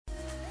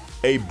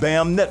a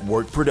BAM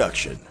Network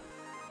production.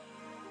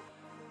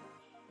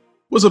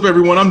 What's up,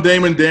 everyone? I'm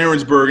Damon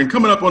Darensburg, and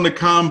coming up on the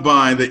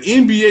Combine, the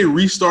NBA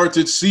restarts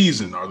its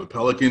season. Are the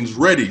Pelicans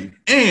ready?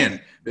 And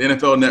the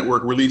NFL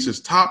Network releases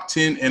top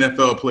 10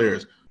 NFL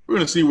players. We're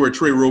going to see where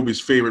Trey,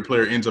 Roby's favorite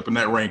player, ends up in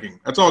that ranking.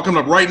 That's all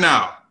coming up right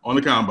now on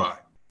the Combine.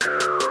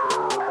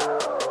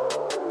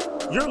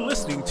 You're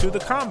listening to the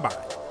Combine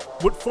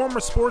with former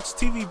sports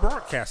TV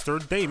broadcaster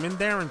Damon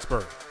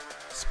Darensburg,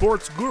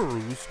 sports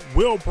gurus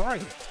Will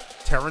Bryant,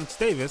 Tarence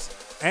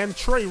Davis, and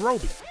Trey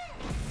Roby.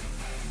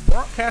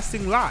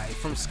 Broadcasting live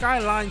from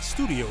Skyline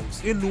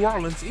Studios in New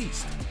Orleans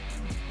East.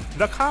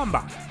 The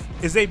Combine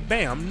is a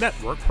BAM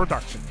Network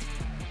production.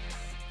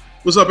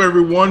 What's up,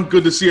 everyone?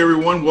 Good to see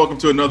everyone. Welcome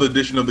to another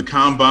edition of the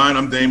Combine.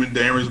 I'm Damon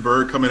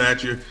Darensburg coming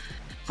at you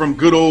from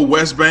good old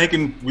West Bank,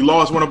 and we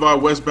lost one of our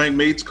West Bank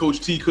mates. Coach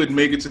T couldn't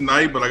make it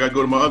tonight, but I got to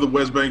go to my other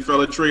West Bank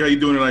fella. Trey, how you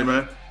doing tonight,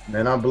 man?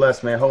 Man, I'm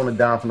blessed, man. Holding it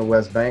down from the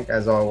West Bank,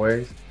 as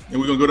always. And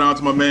we're going to go down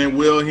to my man,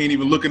 Will. He ain't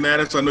even looking at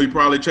us. I know he's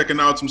probably checking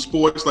out some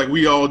sports like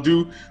we all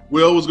do.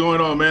 Will, what's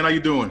going on, man? How you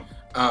doing?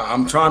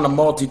 I'm trying to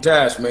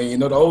multitask, man. You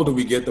know, the older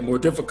we get, the more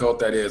difficult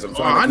that is. I'm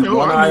trying to keep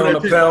one eye on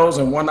the Pels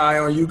and one eye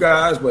on you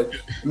guys, but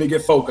let me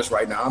get focused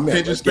right now.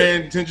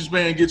 Attention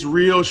span gets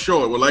real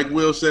short. Well, like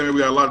Will said, man, we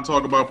got a lot to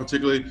talk about,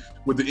 particularly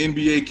with the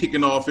NBA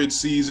kicking off its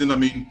season. I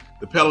mean,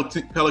 the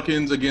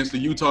Pelicans against the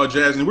Utah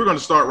Jazz, and we're going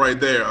to start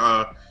right there.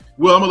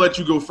 Will, I'm going to let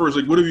you go first.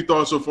 Like, what have you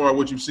thought so far,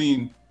 what you've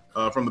seen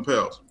from the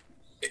Pels?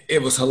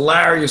 It was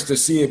hilarious to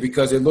see it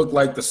because it looked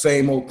like the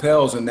same old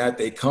Pels in that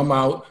they come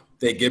out,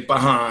 they get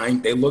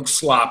behind, they look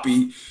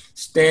sloppy.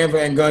 Stan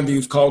Van Gundy,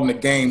 who's calling the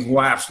game, who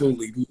I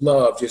absolutely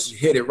love, just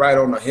hit it right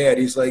on the head.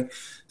 He's like,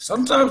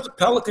 sometimes the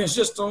Pelicans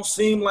just don't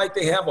seem like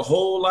they have a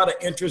whole lot of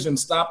interest in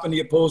stopping the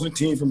opposing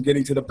team from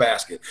getting to the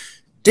basket.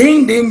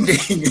 Ding, ding,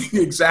 ding.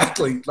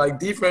 Exactly. Like,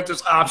 defense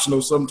is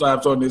optional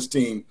sometimes on this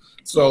team.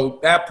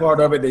 So that part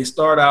of it, they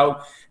start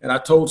out, and I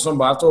told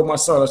my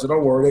son, I said,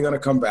 don't worry, they're going to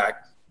come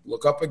back.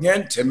 Look up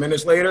again, 10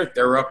 minutes later,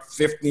 they're up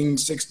 15,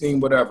 16,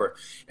 whatever.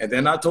 And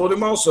then I told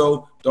him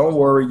also, don't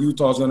worry,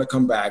 Utah's going to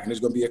come back, and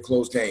it's going to be a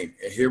close game.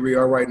 And here we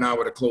are right now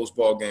with a close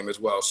ball game as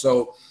well.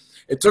 So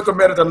it took a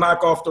minute to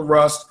knock off the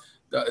rust.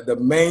 The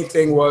main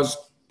thing was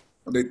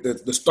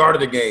the start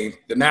of the game,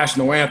 the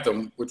national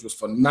anthem, which was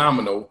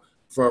phenomenal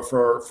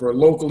for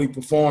locally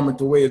performing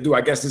the way it do. I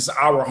guess this is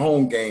our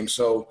home game,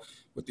 so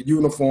with the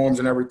uniforms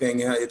and everything,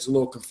 it's a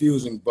little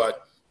confusing,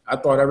 but I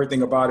thought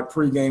everything about it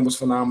pregame was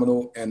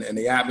phenomenal, and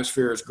the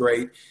atmosphere is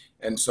great.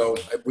 And so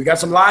we got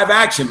some live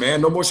action, man.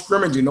 No more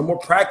scrimmaging, no more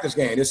practice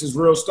game. This is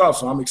real stuff,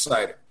 so I'm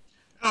excited.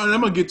 And I'm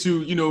going to get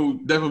to,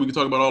 definitely we can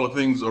talk about all the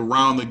things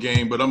around the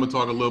game, but I'm going to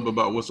talk a little bit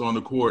about what's on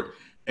the court.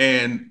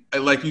 And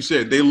like you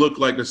said, they look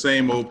like the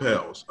same old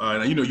Pels.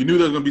 And, you knew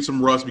there was going to be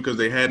some rust because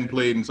they hadn't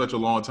played in such a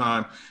long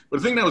time. But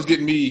the thing that was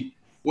getting me,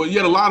 well, you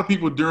had a lot of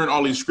people during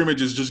all these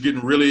scrimmages just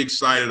getting really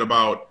excited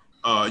about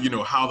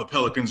how the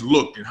Pelicans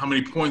looked and how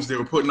many points they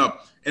were putting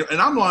up.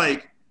 And I'm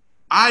like,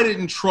 I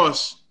didn't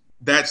trust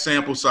that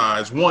sample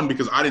size, one,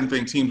 because I didn't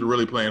think teams were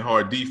really playing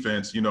hard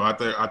defense. I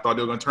thought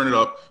they were going to turn it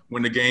up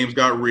when the games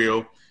got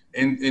real.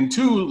 And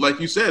two, like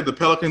you said, the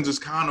Pelicans is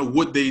kind of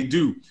what they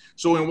do.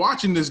 So in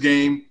watching this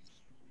game,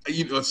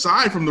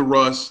 aside from the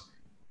rust,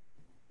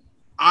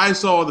 I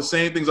saw the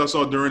same things I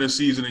saw during the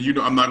season. And,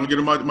 I'm not going to get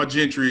into my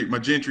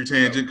gentry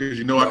tangent because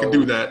I can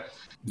do that.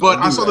 But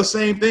I saw the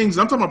same things.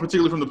 I'm talking about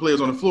particularly from the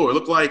players on the floor. It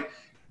looked like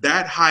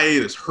that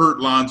hiatus hurt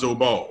Lonzo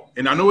Ball.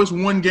 And I know it's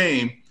one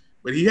game,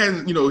 but he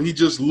hasn't, he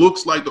just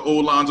looks like the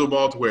old Lonzo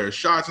Ball to where his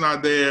shot's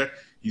not there.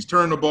 He's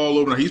turning the ball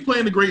over. Now, he's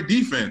playing a great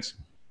defense,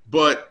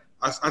 but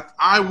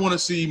I want to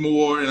see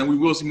more, and we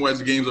will see more as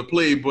the games are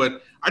played.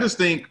 But I just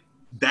think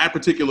that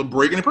particular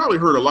break, and it probably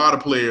hurt a lot of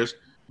players,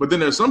 but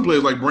then there's some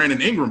players like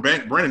Brandon Ingram.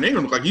 Brandon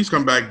Ingram looks like he's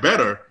come back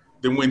better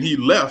than when he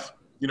left,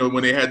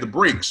 when they had the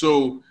break.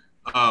 So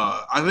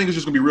I think it's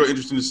just going to be real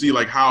interesting to see,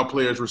 like, how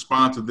players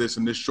respond to this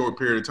in this short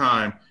period of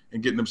time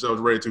and getting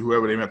themselves ready to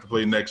whoever they have to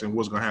play next and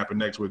what's going to happen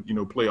next with,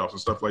 playoffs and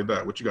stuff like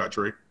that. What you got,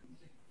 Trey?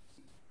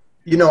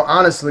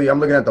 Honestly, I'm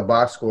looking at the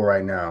box score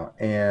right now,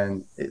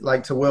 and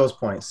like to Will's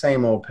point,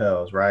 same old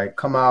Pels, right?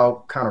 Come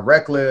out kind of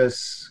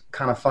reckless,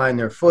 kind of find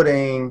their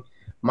footing.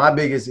 My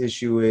biggest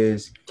issue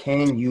is,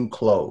 can you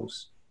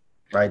close,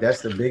 right?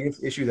 That's the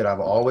biggest issue that I've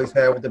always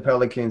had with the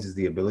Pelicans is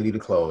the ability to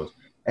close.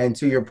 And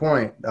to your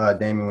point,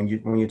 Damon,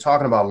 when you're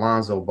talking about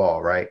Lonzo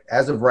Ball, right?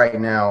 As of right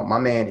now, my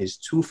man is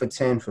 2 for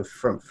 10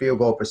 from field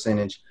goal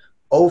percentage,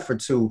 0 for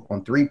 2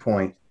 on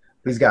 3-point.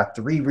 He's got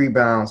 3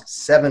 rebounds,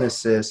 7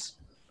 assists,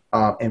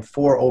 and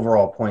 4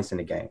 overall points in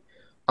the game.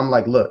 I'm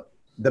like, look,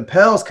 the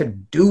Pels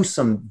could do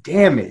some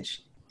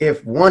damage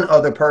if one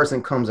other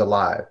person comes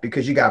alive,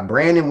 because you got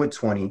Brandon with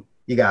 20,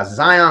 you got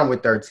Zion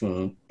with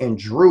 13, and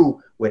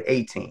Drew with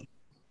 18.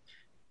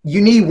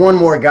 You need one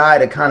more guy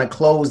to kind of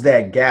close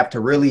that gap to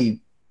really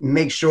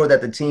make sure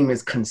that the team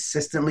is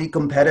consistently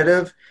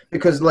competitive,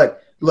 because look,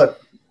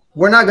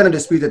 we're not going to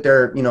dispute that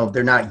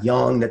they're not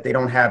young, that they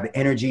don't have the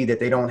energy, that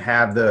they don't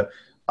have the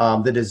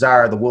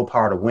desire, the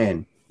willpower to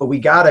win. but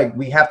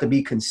we have to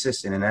be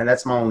consistent, and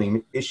that's my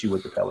only issue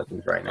with the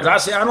Pelicans right now. I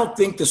don't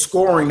think the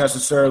scoring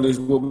necessarily is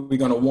what we're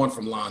going to want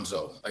from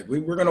Lonzo. Like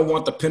we're going to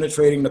want the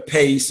penetrating, the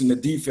pace, and the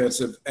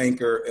defensive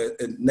anchor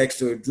next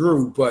to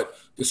Drew. But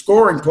the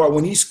scoring part,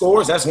 when he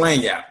scores, that's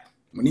lanyard.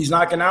 When he's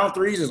knocking down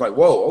threes, it's like,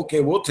 whoa, okay,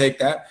 we'll take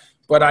that.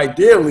 But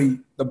ideally,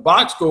 the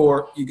box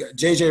score, you got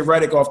J.J.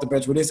 Redick off the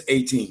bench with his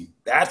 18.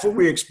 That's what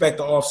we expect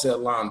to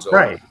offset Lonzo.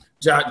 Right.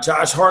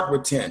 Josh Hart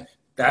with 10.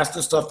 That's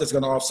the stuff that's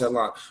going to offset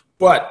Lonzo.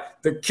 But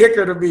the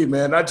kicker to me,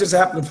 man, I just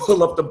happened to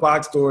pull up the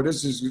box score.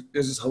 This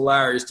is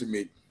hilarious to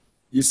me.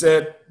 You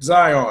said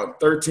Zion,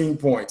 13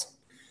 points,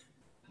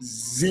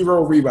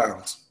 0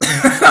 rebounds.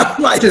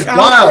 Like, which is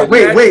wild.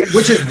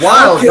 Which is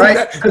wild,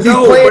 right?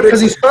 Because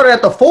he started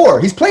at the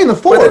 4. He's playing the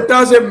 4. But it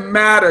doesn't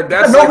matter.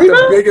 That's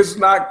the biggest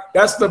knock.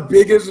 That's the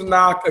biggest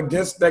knock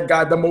against that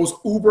guy, the most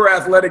uber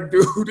athletic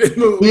dude in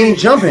the league. He ain't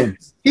jumping.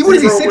 What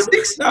is he,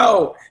 6'6"?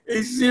 No,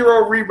 he's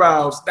 0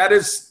 rebounds. That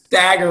is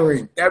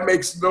staggering. That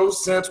makes no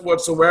sense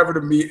whatsoever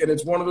to me. And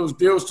it's one of those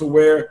deals to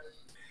where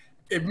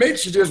it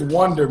makes you just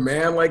wonder,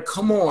 man. Like,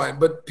 come on.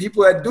 But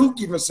people at Duke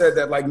even said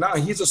that, like, nah,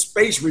 he's a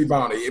space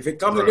rebounder. If it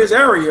comes in his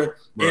area,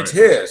 it's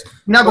his.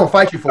 Not going to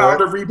fight you for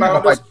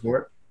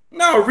it.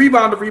 No,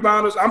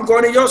 rebounders. I'm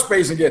going in your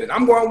space and get it.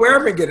 I'm going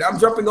wherever and get it. I'm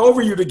jumping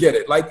over you to get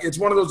it. Like, it's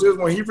one of those deals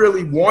when he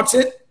really wants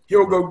it,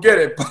 he'll go get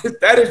it. But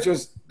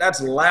that's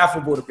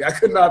laughable to me. I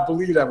could not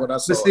believe that when I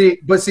saw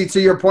it. But see,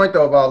 to your point,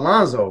 though, about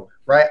Lonzo,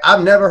 right?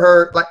 I've never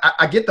heard –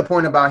 I get the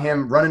point about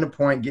him running the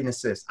point, getting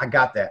assists. I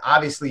got that.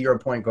 Obviously, you're a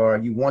point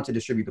guard. You want to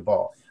distribute the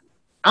ball.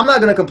 I'm not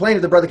going to complain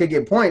if the brother could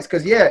get points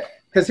because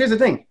here's the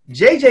thing.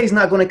 JJ's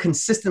not going to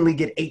consistently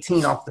get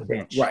 18 off the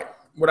bench. Right.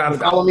 Without a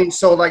doubt. Follow me?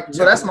 So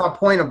that's my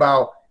point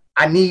about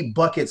I need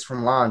buckets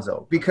from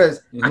Lonzo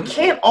because I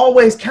can't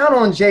always count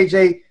on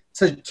JJ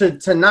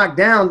to knock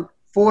down –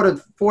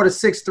 4 to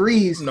 6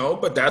 threes. No,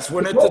 but that's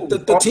when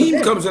the team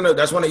comes in.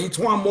 That's when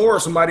Etuan Moore or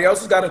somebody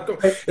else has got to.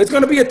 It's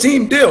going to be a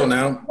team deal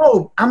now.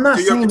 No, I'm not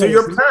saying that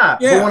it's not.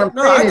 Yeah, but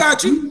what I'm saying I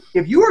got you.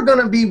 If you are going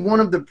to be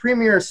one of the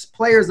premier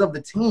players of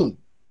the team,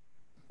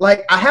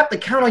 like I have to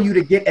count on you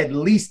to get at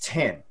least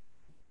 10.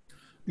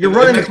 You're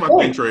running the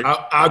point. Trey.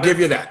 I'll give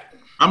you that.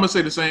 I'm going to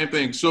say the same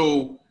thing.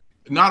 So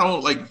not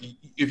only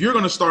if you're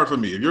going to start for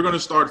me, if you're going to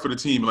start for the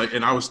team,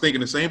 and I was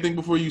thinking the same thing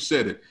before you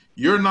said it,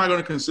 you're not going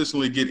to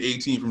consistently get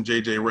 18 from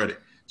J.J. Redick.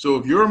 So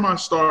if you're my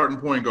starting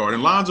point guard,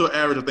 and Lonzo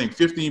averaged, I think,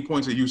 15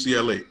 points at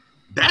UCLA,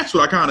 that's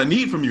what I kind of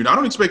need from you. Now, I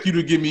don't expect you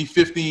to give me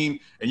 15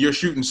 and you're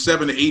shooting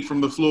 7 to 8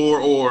 from the floor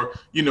or,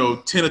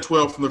 10 to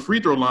 12 from the free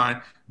throw line,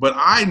 but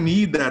I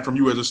need that from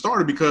you as a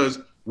starter because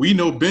we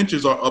know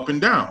benches are up and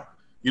down.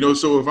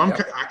 So if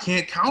I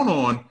can't count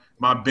on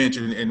my bench,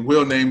 and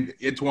Will named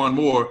Etuan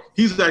Moore.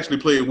 He's actually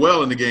played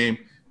well in the game.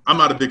 I'm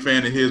not a big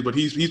fan of his, but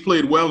he's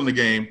played well in the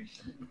game.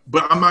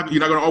 But you're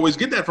not going to always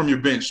get that from your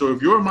bench. So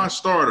if you're my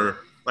starter,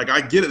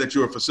 I get it that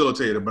you're a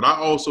facilitator, but I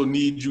also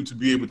need you to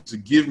be able to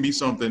give me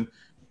something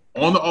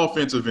on the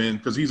offensive end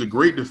because he's a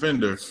great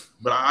defender.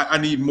 But I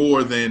need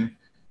more than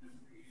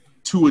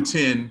 2 of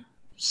 10,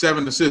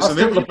 7 assists. I'll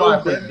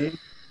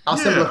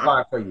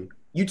simplify for you.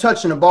 You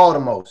touching the ball the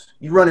most.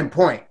 You running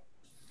point.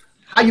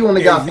 How you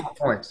only got 5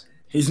 points?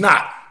 He's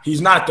not. He's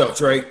not, though,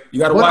 Trey. You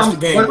got to watch the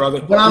game, brother.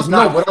 He's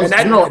not.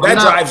 That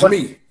drives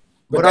me.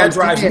 But that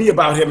drives me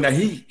about him that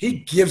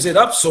he gives it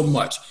up so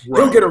much.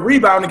 Right. He'll get a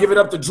rebound and give it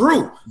up to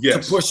Drew to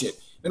push it.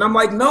 And I'm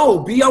like, no,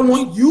 B, I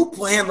want you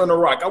handling the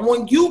rock. I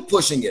want you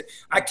pushing it.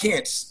 I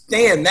can't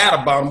stand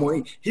that about him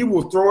when he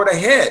will throw it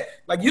ahead.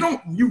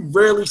 You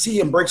rarely see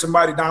him break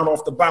somebody down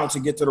off the bounce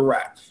and get to the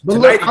rack.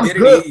 Tonight he did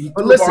it. He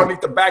threw the ball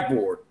underneath the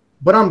backboard.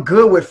 But I'm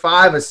good with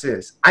 5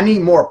 assists. I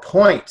need more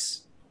points.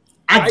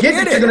 I get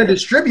that you're going to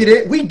distribute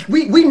it.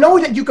 We know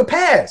that you could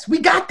pass. We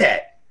got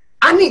that.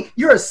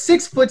 You're a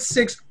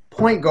 6'6"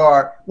 point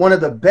guard, one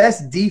of the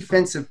best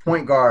defensive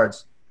point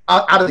guards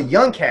out of the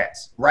young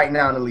cats right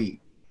now in the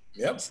league.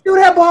 Yep. Steal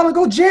that ball and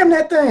go jam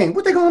that thing.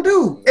 What they going to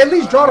do? At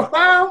least draw the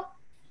foul?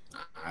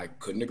 I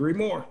couldn't agree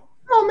more.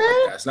 Oh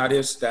man.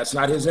 That's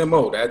not his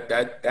MO.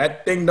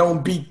 That thing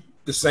don't beat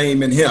the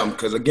same in him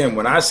because again,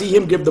 when I see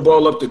him give the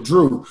ball up to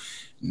Drew,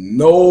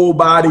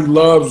 nobody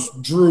loves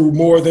Drew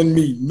more than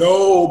me.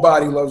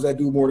 Nobody loves that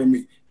dude more than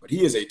me. But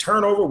he is a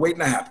turnover waiting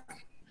to happen.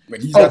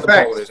 He's got the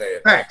ball in his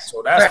hand.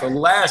 So that's the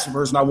last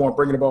person I want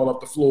bringing the ball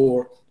up the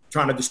floor,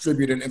 trying to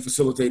distribute and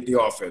facilitate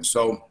the offense.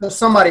 So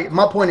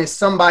my point is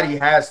somebody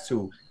has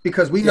to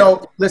because we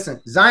know, listen,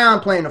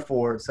 Zion playing the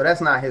 4, so that's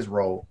not his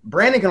role.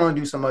 Brandon can only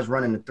do so much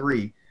running the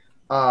 3.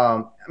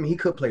 He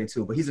could play the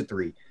 2, but he's a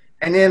 3.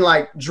 And then,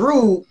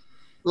 Drew,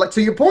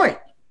 to your point,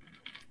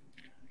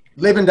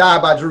 live and die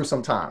by Drew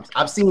sometimes.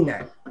 I've seen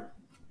that.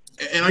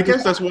 And I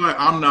guess that's why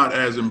I'm not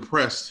as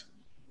impressed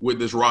with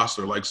this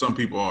roster like some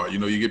people are.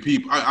 You get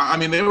people –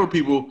 there were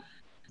people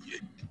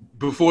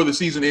before the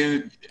season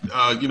ended,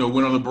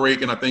 went on a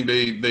break, and I think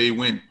they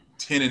went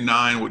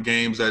 10-9 with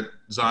games that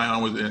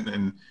Zion was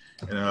in.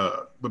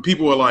 But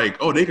people were like,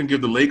 oh, they can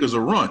give the Lakers a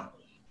run.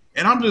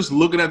 And I'm just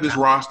looking at this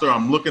roster.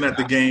 I'm looking at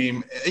the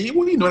game.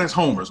 Well, you know, that's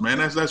homers, man.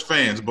 That's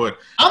fans. But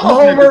I'm a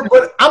homer,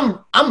 but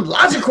I'm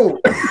logical.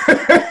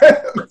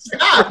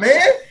 God,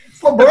 man.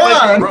 It's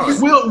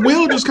LeBron.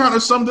 Will just kind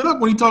of summed it up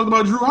when he talked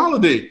about Drew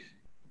Holiday.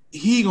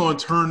 He gonna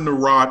turn the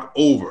rock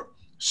over.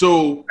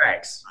 So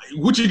Thanks.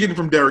 What you getting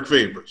from Derek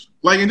Favors?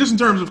 Like, and just in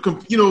terms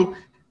of, you know,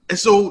 and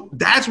so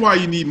that's why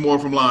you need more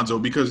from Lonzo,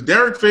 because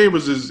Derek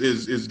Favors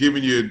is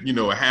giving you, you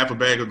know, a half a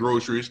bag of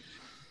groceries.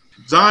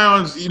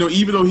 Zion's, you know,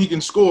 even though he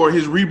can score,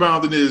 his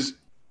rebounding is,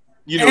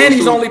 you know. And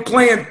he's only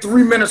playing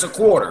 3 minutes a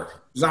quarter,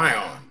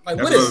 Zion. Like,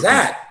 what is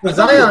that?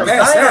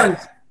 Zion,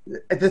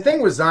 the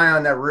thing with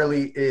Zion that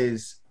really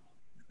is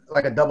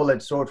like a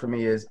double-edged sword for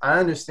me is I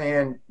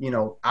understand, you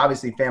know,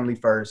 obviously family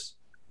first.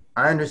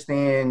 I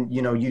understand,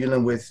 you know, you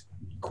dealing with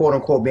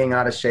quote-unquote being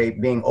out of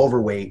shape, being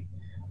overweight.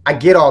 I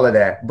get all of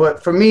that.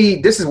 But for me,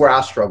 this is where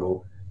I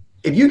struggle.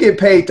 If you get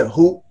paid to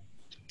hoop,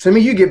 to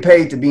me, you get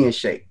paid to be in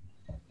shape.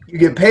 You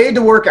get paid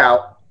to work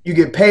out. You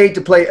get paid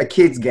to play a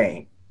kid's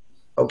game,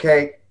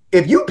 okay?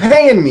 If you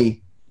paying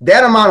me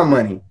that amount of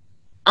money,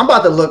 I'm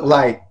about to look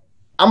like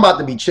I'm about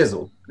to be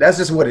chiseled. That's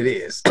just what it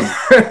is.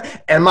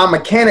 And my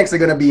mechanics are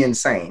going to be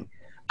insane.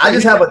 I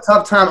just have a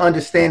tough time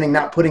understanding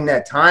not putting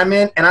that time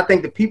in, and I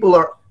think that people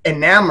are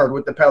enamored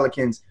with the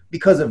Pelicans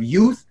because of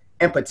youth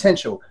and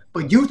potential.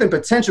 But youth and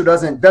potential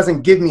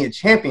doesn't give me a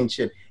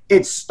championship.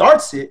 It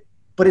starts it,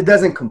 but it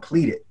doesn't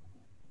complete it.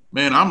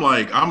 Man, I'm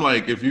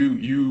like, if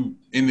you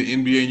in the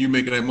NBA and you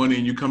making that money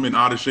and you come in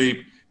out of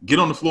shape, get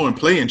on the floor and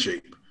play in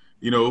shape.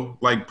 You know,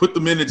 like put the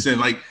minutes in.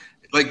 Like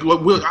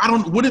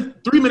what if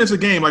 3 minutes a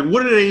game? Like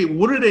what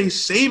are they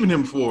saving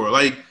him for?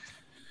 Like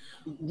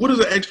what is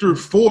the extra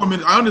 4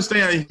 minutes? I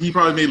understand he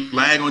probably may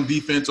lag on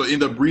defense or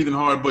end up breathing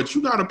hard, but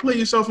you got to play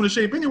yourself into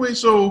shape anyway.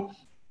 So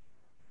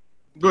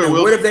go ahead,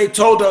 Will. What if they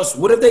told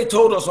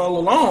us all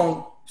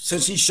along,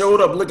 since he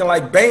showed up looking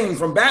like Bane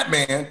from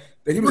Batman,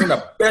 that he was in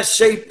the best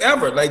shape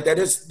ever? Like that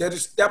his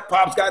step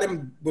pops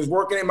was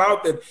working him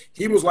out, that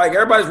he was like,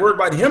 everybody's worried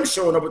about him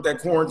showing up with that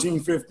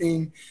quarantine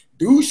 15.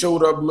 Dude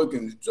showed up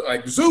looking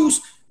like Zeus.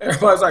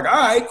 Everybody's like, all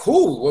right,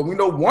 cool. Well, we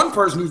know one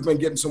person who's been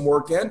getting some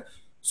work in.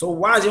 So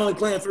why is he only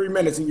playing 3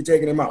 minutes and you're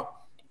taking him out?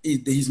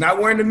 He's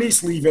not wearing the knee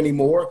sleeve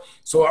anymore.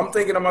 So I'm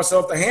thinking to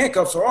myself, the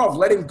handcuffs are off.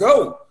 Let him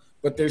go.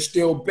 But they're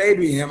still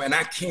babying him, and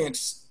I can't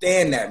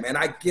stand that, man.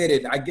 I get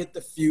it. I get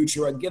the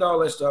future. I get all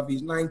that stuff.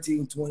 He's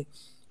 19, 20.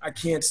 I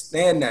can't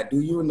stand that.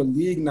 Dude, you're in the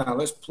league now.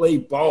 Let's play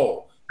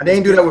ball. I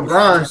didn't do that with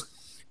Bron.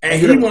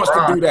 And he wants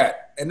to do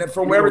that. And then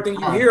from everything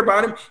you hear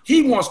about him,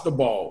 he wants the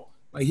ball.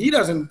 Like, he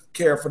doesn't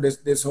care for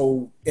this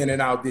whole in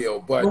and out deal.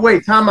 But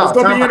wait, time out. It's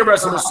going to be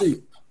interesting to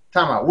see.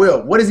 Time out.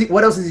 Will, what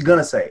else is he going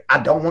to say? I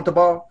don't want the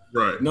ball?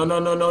 Right.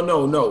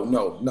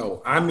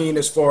 No. I mean,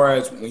 as far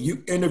as when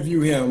you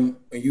interview him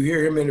and you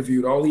hear him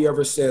interviewed, all he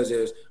ever says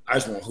is, I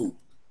just want hoop.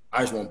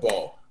 I just want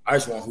ball. I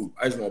just want hoop.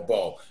 I just want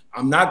ball.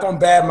 I'm not going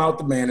to badmouth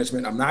the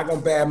management. I'm not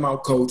going to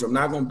badmouth coach. I'm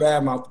not going to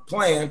badmouth the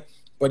plan.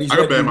 But he's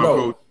letting you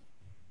know. Coach.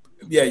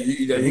 Yeah,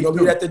 you're going to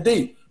leave that to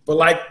D.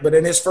 But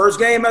in his first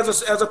game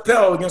as a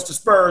Pel against the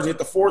Spurs, he hit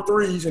the 4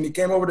 threes, and he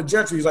came over to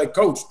Gentry. He's like,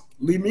 Coach,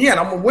 leave me in.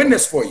 I'm going to win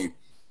this for you.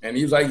 And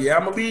he was like, yeah,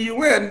 I'm going to leave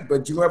you in,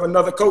 but you have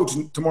another coach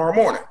tomorrow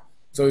morning.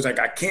 So he's like,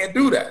 I can't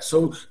do that.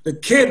 So the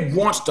kid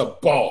wants the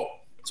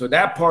ball. So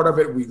that part of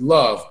it we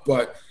love.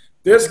 But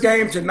this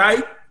game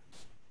tonight,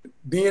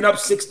 being up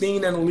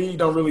 16 in the league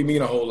don't really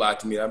mean a whole lot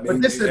to me. I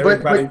mean,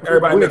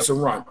 everybody makes a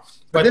run.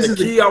 But the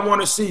key I want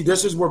to see,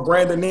 this is where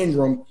Brandon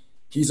Ingram,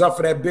 he's up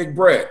for that big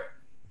bread.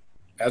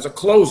 As a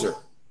closer,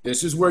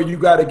 this is where you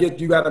got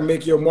to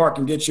make your mark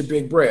and get your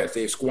big bread.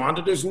 They've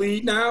squandered this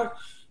lead now.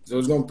 So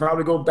it's going to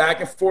probably go back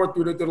and forth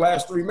through the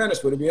last 3 minutes.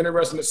 But it'd be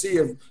interesting to see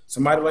if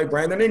somebody like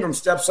Brandon Ingram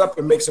steps up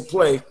and makes a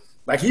play.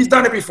 Like he's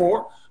done it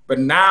before, but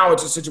now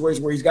it's a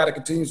situation where he's got to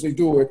continuously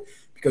do it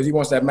because he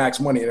wants that max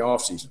money in the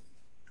offseason.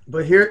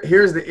 But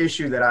here's the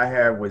issue that I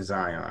have with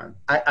Zion.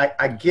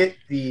 I get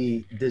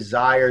the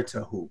desire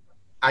to hoop.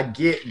 I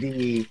get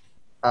the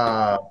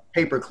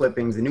paper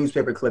clippings, the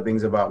newspaper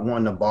clippings about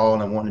wanting the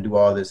ball and wanting to do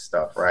all this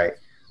stuff, right?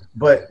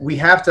 But we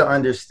have to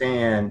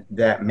understand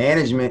that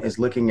management is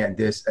looking at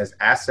this as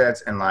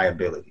assets and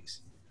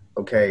liabilities,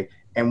 okay?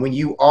 And when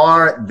you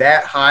are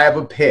that high of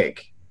a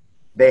pick,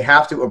 they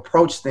have to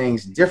approach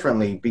things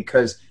differently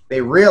because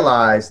they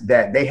realize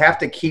that they have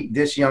to keep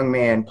this young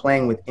man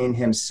playing within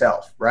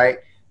himself, right?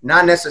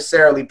 Not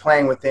necessarily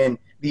playing within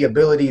the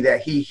ability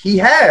that he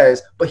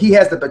has, but he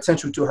has the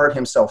potential to hurt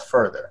himself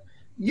further.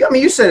 I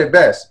mean, you said it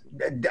best.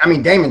 I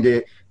mean, Damon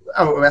did.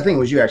 I think it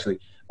was you actually,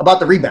 about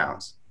the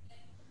rebounds.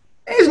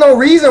 There's no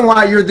reason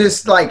why you're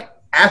this like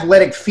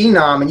athletic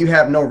phenom and you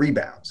have no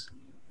rebounds.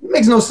 It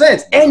makes no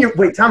sense. And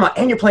you're time out.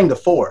 And you're playing the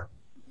 4.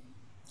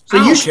 So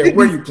I don't care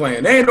where you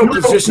playing. There ain't no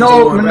position.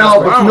 Time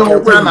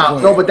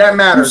out. No, but that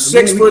matters.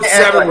 You're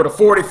 6'7" with a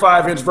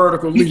 45-inch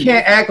vertical lead. You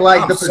can't act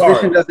like the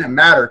position doesn't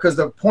matter because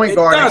the point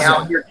guard ain't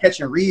out here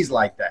catching reads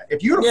like that.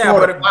 If you're the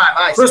 4 to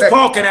 5, Chris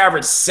Paul can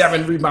average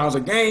 7 rebounds a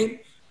game.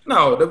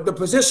 No, the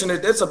position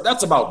that's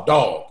about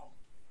dog.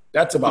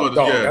 That's about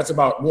dog. Yeah. That's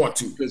about want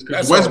to.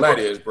 That's all that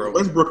is, bro.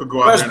 Westbrook could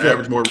go out there and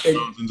average more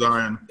rebounds than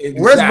Zion.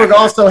 Exactly. Westbrook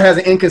also has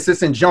an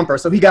inconsistent jumper,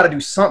 so he got to do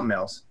something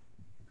else.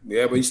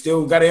 Yeah, but he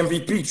still got an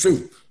MVP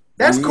too.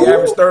 That's he cool.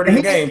 Averaged 30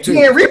 a game too.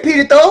 He ain't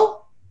repeated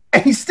though.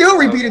 And he still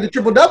repeated the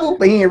triple-double,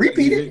 but he ain't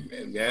repeated.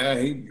 Yeah,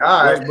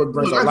 Westbrook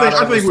brings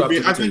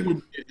I think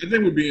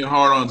we're being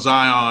hard on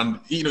Zion.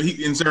 You know,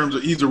 in terms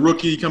of he's a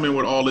rookie coming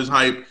with all this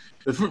hype.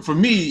 For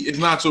me, it's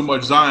not so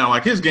much Zion.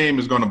 Like, his game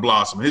is going to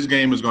blossom. His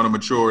game is going to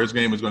mature. His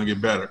game is going to get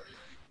better.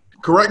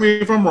 Correct me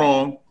if I'm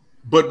wrong,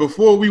 but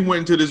before we went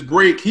into this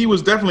break, he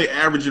was definitely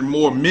averaging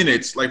more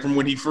minutes, like from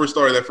when he first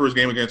started that first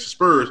game against the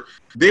Spurs.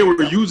 They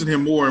were using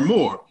him more and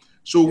more.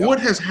 So what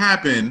has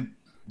happened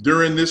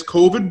during this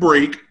COVID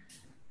break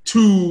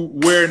to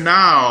where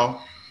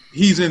now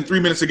he's in 3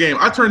 minutes a game?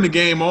 I turned the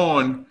game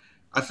on,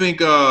 I think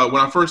when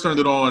I first turned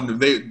it on,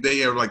 they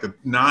have like the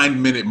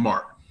 9-minute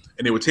mark.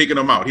 And they were taking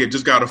him out. He had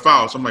just got a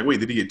foul. So I'm like, wait,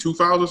 did he get 2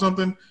 fouls or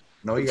something?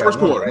 No, he first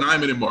got quarter, right?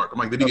 9-minute mark. I'm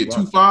like, did he get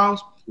 2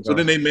 fouls? So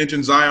then they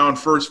mentioned Zion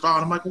first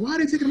foul. I'm like, why are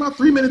they taking him out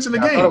 3 minutes in the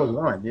game? I thought it was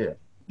 1, yeah.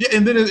 Yeah,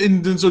 and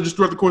then so just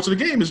throughout the course of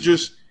the game, it's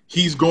just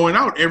he's going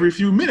out every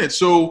few minutes.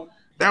 So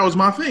that was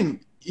my thing.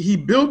 He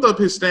built up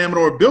his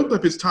stamina or built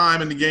up his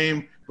time in the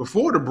game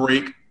before the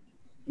break.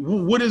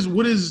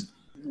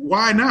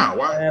 Why now?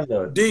 Why?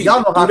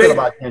 Y'all know how I feel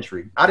about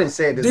Gentry. I didn't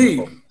say this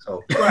before.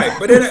 So. Right,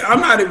 but then I'm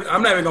not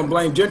even going to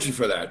blame Gentry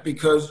for that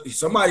because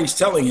somebody's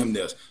telling him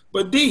this.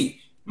 But D,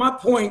 my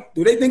point,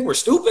 do they think we're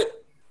stupid?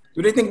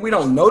 Do they think we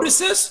don't notice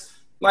this?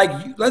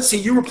 Like, let's see,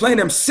 you were playing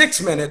him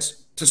 6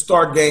 minutes to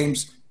start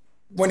games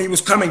when he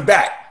was coming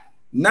back.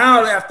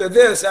 Now after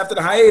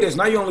the hiatus,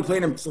 now you only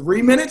playing him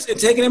 3 minutes and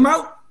taking him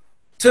out?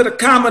 To the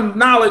common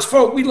knowledge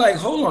folk, we like,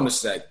 hold on a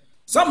sec.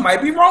 Something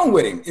might be wrong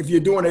with him if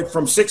you're doing it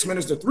from 6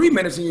 minutes to 3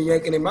 minutes and you're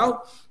yanking him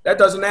out. That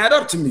doesn't add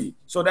up to me.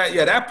 So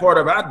that part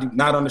of it, I do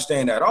not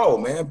understand at all,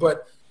 man.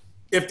 But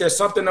if there's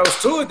something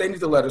else to it, they need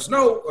to let us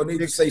know or they need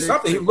to say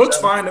something. He looks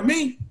fine to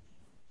me.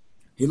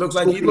 He looks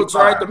all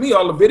right to me.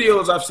 All the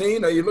videos I've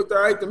seen, he looked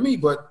all right to me.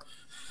 But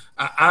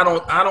I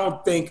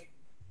don't think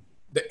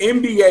the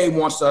NBA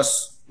wants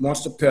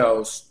the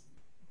Pels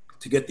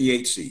to get the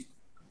 8th seed.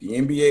 The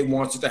NBA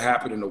wants it to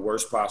happen in the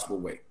worst possible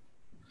way.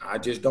 I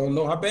just don't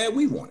know how bad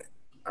we want it.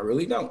 I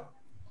really don't.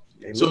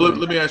 So let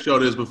me ask y'all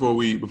this before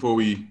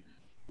we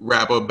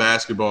wrap up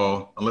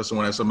basketball, unless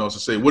someone has something else to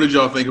say. What did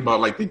y'all think about,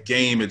 like, the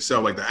game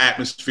itself, like the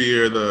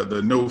atmosphere,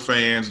 the no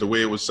fans, the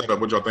way it was set up?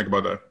 What did y'all think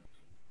about that?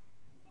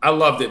 I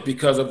loved it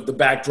because of the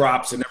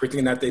backdrops and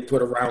everything that they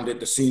put around it,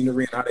 the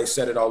scenery and how they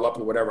set it all up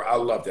or whatever. I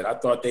loved it. I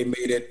thought they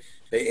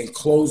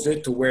enclosed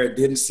it to where it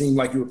didn't seem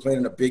like you were playing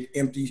in a big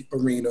empty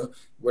arena,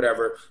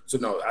 whatever. So,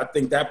 no, I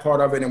think that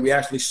part of it, and we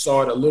actually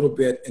saw it a little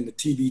bit in the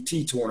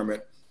TBT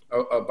tournament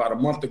about a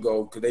month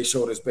ago because they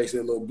showed us basically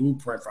a little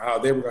blueprint for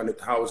how it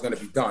was going to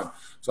be done.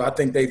 So I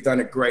think they've done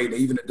it great.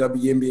 Even the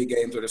WNBA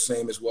games are the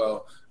same as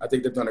well. I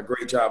think they've done a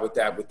great job with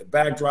that, with the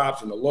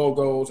backdrops and the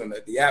logos and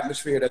the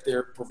atmosphere that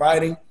they're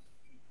providing.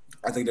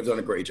 I think they've done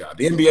a great job.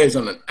 The NBA has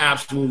done an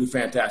absolutely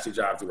fantastic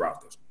job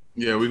throughout this.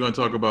 Yeah, we're going to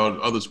talk about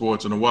other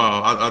sports in a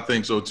while. I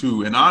think so,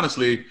 too. And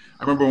honestly,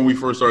 I remember when we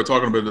first started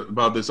talking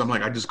about this, I'm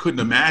like, I just couldn't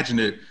imagine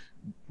it.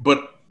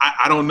 But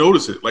I don't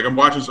notice it. Like, I'm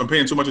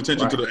paying so much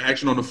attention to the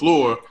action on the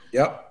floor.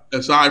 Yep.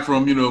 Aside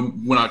from,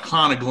 when I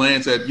kind of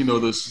glance at,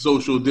 the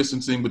social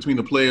distancing between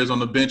the players on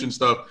the bench and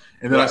stuff,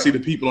 and then I see the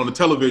people on the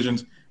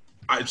televisions,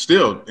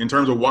 in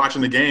terms of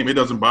watching the game, it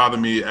doesn't bother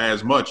me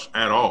as much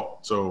at all.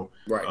 So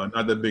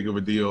not that big of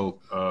a deal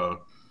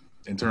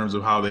in terms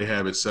of how they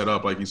have it set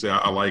up. Like you said,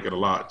 I like it a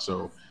lot.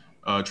 So,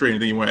 Trey,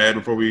 anything you want to add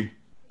before we?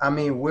 I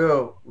mean,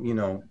 we'll,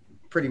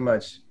 pretty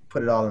much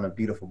put it all in a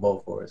beautiful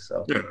bow for us.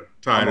 So yeah,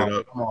 tying it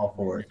up. I'm all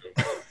for it.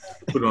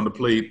 Put it on the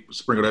plate,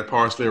 sprinkle that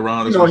parsley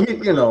around.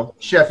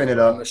 Chefing it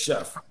up. I'm a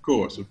chef. Of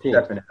course.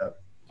 Chefing it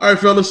up. All right,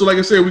 fellas. So like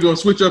I said, we're going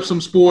to switch up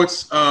some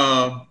sports.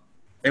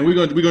 And we're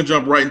gonna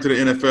jump right into the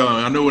NFL.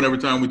 And I know every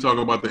time we talk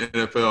about the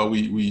NFL,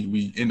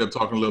 we end up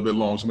talking a little bit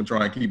long. So I'm gonna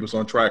try and keep us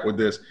on track with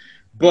this.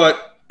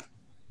 But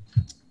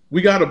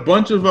we got a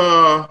bunch of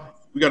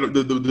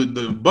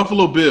the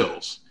Buffalo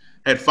Bills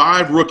had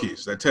 5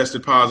 rookies that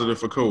tested positive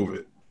for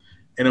COVID,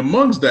 and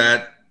amongst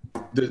that,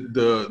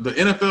 the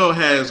NFL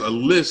has a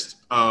list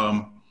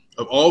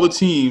of all the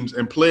teams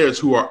and players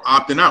who are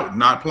opting out,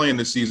 not playing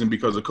this season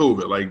because of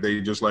COVID. Like, they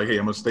just like, hey,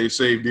 I'm gonna stay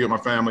safe, be with my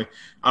family.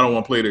 I don't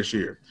want to play this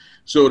year.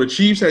 So the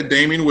Chiefs had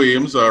Damon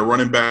Williams,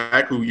 running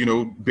back,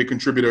 who, big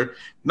contributor.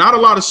 Not a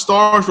lot of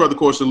stars throughout the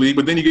course of the league,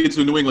 but then you get to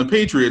the New England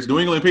Patriots. The New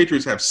England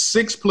Patriots have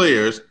 6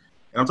 players,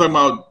 and I'm talking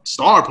about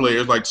star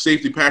players like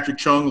safety Patrick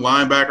Chung,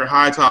 linebacker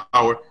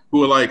Hightower,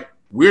 who are like,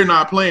 we're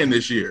not playing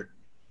this year.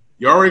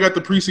 You already got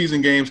the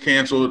preseason games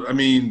canceled. I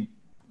mean,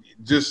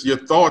 just your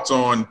thoughts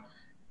on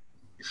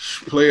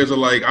players are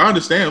like, I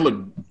understand.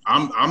 Look,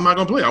 I'm not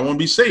going to play. I want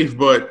to be safe,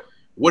 but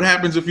what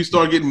happens if you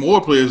start getting more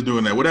players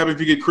doing that? What happens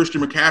if you get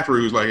Christian McCaffrey,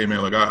 who's like, hey,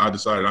 man, like, I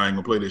decided I ain't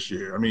going to play this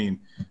year? I mean,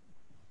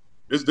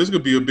 this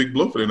could be a big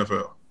blow for the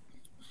NFL.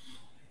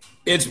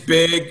 It's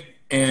big,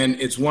 And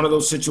it's one of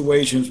those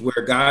situations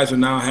where guys are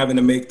now having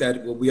to make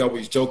that, what we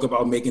always joke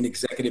about, making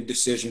executive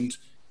decisions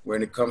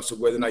when it comes to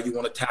whether or not you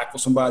want to tackle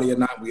somebody or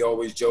not. We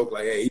always joke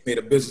like, hey, he made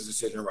a business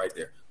decision right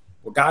there.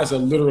 Well, guys are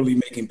literally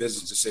making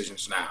business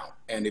decisions now,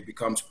 and it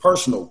becomes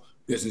personal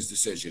business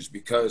decisions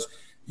because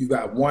you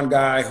got one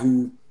guy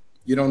who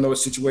you don't know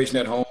his situation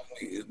at home.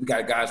 We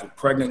got guys with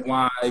pregnant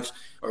wives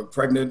or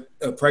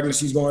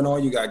pregnancies going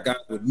on. You got guys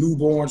with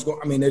newborns going.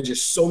 I mean, there's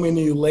just so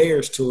many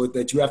layers to it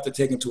that you have to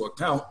take into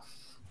account.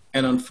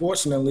 And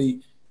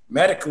unfortunately,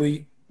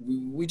 medically,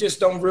 we just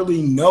don't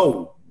really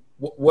know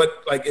what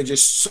like, it's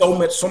just so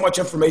much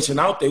information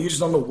out there. You just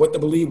don't know what to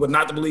believe, what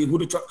not to believe, who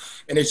to trust.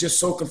 And it's just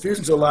so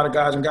confusing to a lot of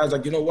guys. And guys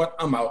like, you know what?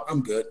 I'm out.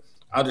 I'm good.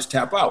 I'll just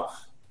tap out.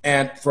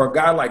 And for a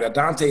guy like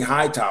Adante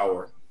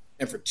Hightower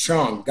and for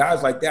Chung,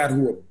 guys like that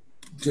who are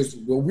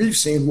just what we've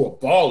seen who are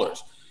ballers,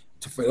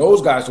 for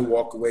those guys to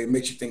walk away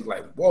makes you think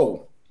like,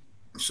 whoa.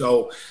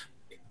 So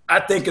I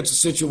think it's a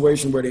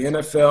situation where the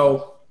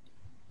NFL,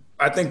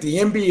 I think the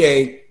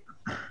NBA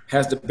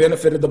has the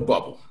benefit of the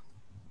bubble,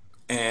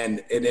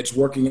 and it's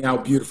working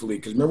out beautifully.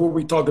 Because remember what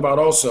we talked about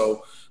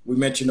also, we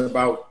mentioned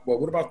about, well,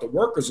 what about the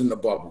workers in the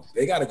bubble?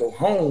 They got to go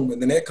home,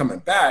 and then they're coming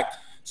back,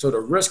 so the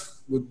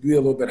risk would be a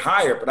little bit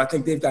higher. But I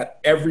think they've got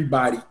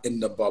everybody in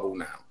the bubble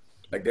now.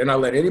 Like, they're not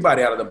letting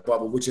anybody out of the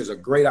bubble, which is a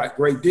great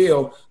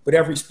deal, but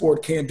every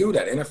sport can't do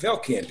that.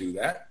 NFL can't do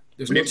that.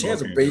 There's no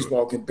chance of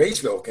baseball can't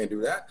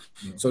do that.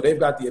 Mm-hmm. So they've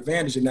got the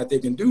advantage in that they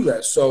can do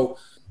that. So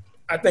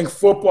I think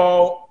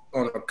football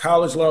on a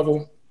college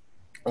level,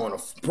 on a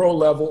pro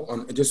level,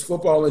 on just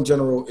football in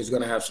general is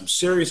going to have some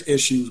serious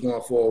issues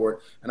going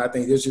forward. And I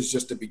think this is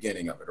just the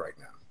beginning of it right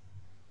now.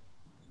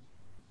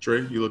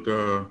 Trey, you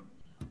look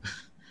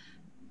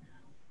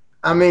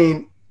I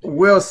mean,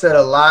 Will said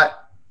a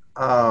lot.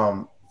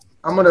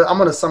 I'm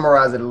gonna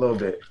summarize it a little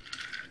bit.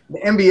 The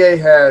NBA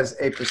has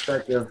a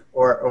perspective,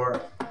 or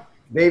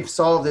they've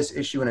solved this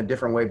issue in a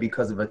different way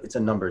because of it's a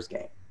numbers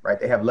game, right?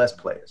 They have less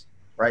players,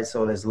 right?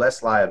 So there's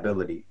less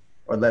liability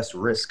or less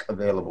risk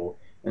available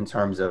in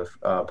terms of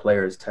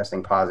players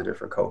testing positive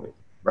for COVID,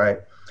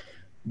 right?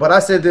 But I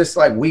said this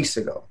like weeks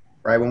ago,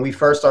 right? When we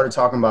first started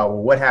talking about,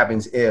 well, what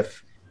happens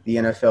if the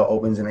NFL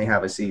opens and they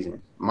have a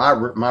season? My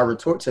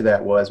retort to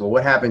that was, well,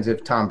 what happens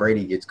if Tom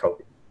Brady gets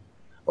COVID?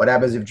 What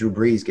happens if Drew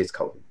Brees gets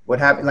COVID? What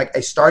happened? Like,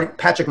 I started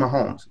Patrick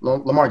Mahomes,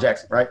 Lamar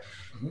Jackson, right?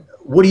 Mm-hmm.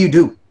 What do you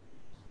do?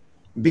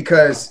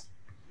 Because,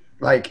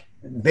 like,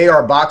 they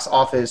are box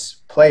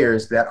office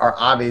players that are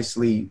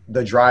obviously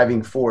the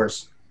driving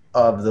force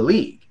of the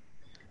league.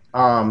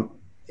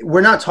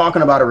 We're not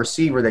talking about a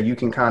receiver that you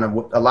can kind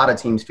of – a lot of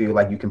teams feel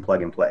like you can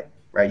plug and play,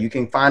 right? You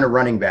can find a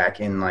running back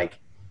in, like,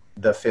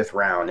 the 5th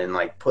round and,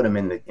 like, put him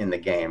in the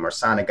game, or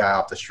sign a guy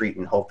off the street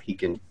and hope he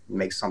can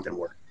make something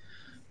work.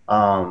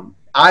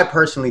 I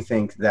personally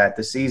think that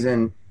the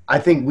season – I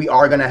think we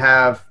are going to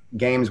have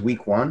games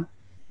week 1,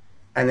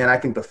 and then I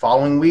think the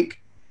following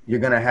week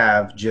you're going to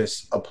have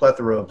just a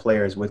plethora of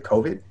players with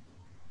COVID,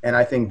 and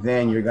I think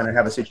then you're going to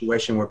have a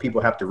situation where people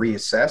have to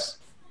reassess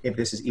if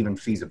this is even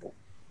feasible.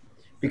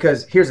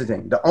 Because here's the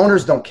thing. The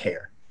owners don't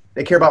care.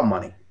 They care about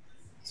money.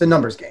 It's a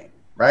numbers game,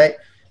 right?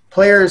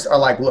 Players are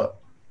like,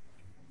 look,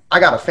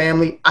 I got a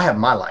family. I have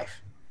my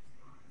life.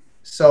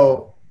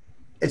 So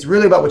it's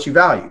really about what you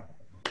value.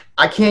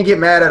 I can't get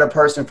mad at a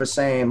person for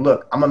saying,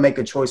 look, I'm going to make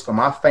a choice for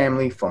my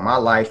family, for my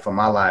life, for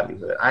my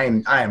livelihood. I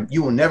am.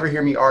 You will never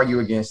hear me argue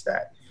against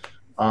that.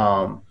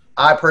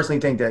 I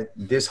personally think that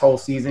this whole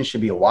season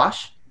should be a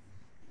wash,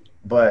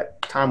 but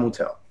time will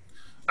tell.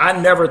 I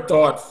never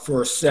thought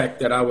for a sec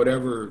that I would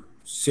ever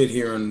sit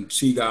here and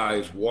see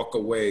guys walk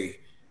away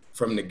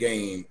from the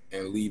game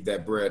and leave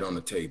that bread on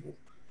the table.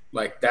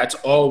 Like, that's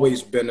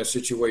always been a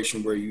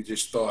situation where you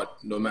just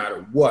thought no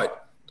matter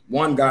what,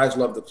 one, guys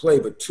love to play,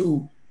 but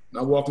two,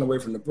 not walking away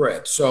from the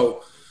bread.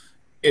 So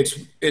it's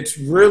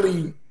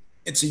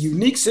a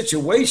unique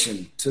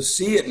situation to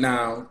see it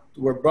now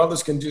where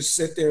brothers can just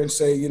sit there and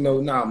say,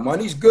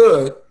 money's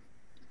good,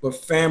 but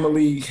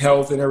family,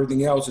 health, and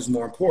everything else is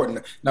more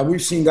important. Now,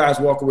 we've seen guys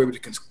walk away with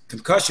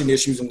concussion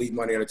issues and leave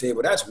money on the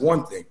table. That's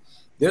one thing.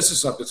 This is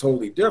something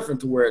totally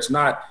different, to where it's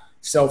not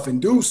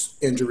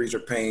self-induced injuries or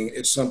pain.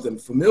 It's something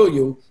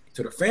familial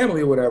to the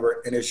family or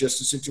whatever, and it's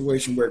just a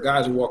situation where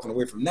guys are walking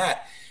away from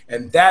that.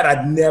 And that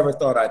I never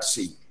thought I'd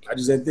see. I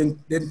just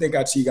didn't think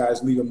I'd see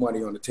guys leaving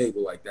money on the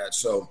table like that.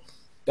 So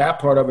that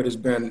part of it has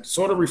been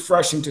sort of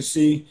refreshing to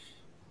see,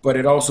 but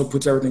it also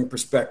puts everything in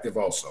perspective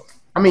also.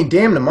 I mean,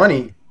 damn the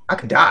money, I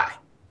could die.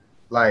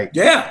 Like,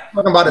 yeah,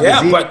 talking about a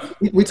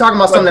disease. We talking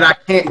about something that I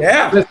can't.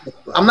 Yeah.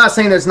 I'm not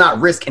saying there's not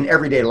risk in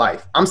everyday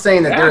life. I'm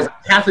saying that there's a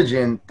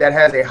pathogen that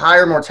has a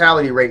higher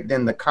mortality rate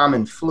than the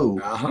common flu.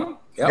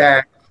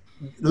 That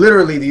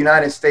literally the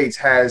United States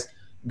has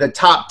the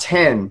top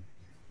 10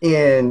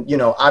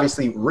 in,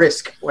 obviously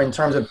risk in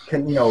terms of,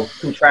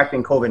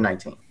 contracting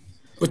COVID-19.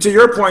 But to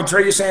your point,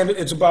 Trey, you're saying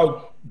it's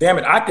about, damn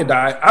it, I could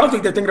die. I don't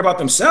think they're thinking about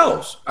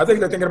themselves. I think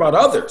they're thinking about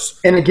others.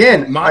 And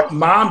again,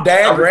 mom,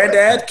 dad,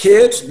 granddad,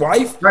 kids,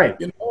 wife, right,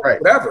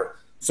 whatever.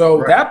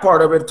 So that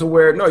part of it, to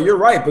where, no, you're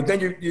right. But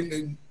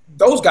then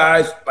those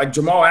guys, like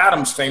Jamal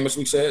Adams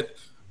famously said,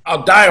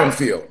 I'll die on the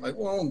field. Like,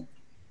 well,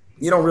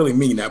 you don't really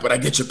mean that, but I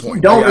get your point.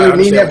 You don't really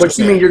mean that, but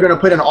you mean you're going to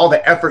put in all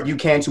the effort you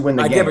can to win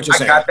the game. I get what you're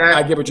saying. I got that.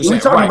 I get what you're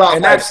saying. Talking about,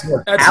 and that's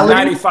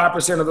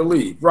 95% of the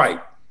league. Right.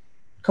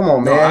 Come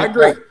on, man. No, I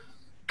agree.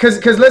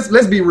 Because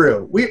let's be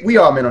real. We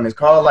all men on this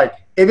call. Like,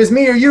 if it's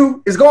me or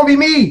you, it's going to be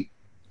me.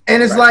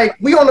 And it's like,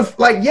 we on the,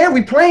 like, yeah,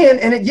 we playing,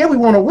 and we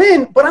want to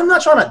win, but I'm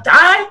not trying to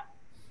die.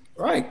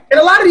 Right. And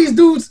a lot of these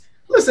dudes,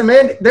 listen,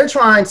 man, they're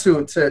trying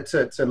to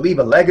leave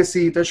a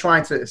legacy. They're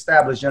trying to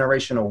establish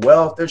generational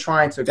wealth. They're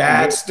trying to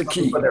That's the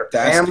key. For their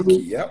That's family.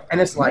 the key. Yep.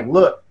 And it's like,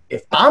 look,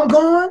 if I'm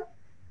gone,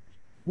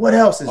 what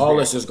else is all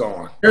there? this is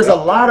gone. There's a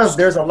lot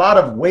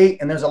of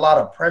weight and there's a lot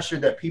of pressure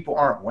that people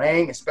aren't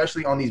weighing,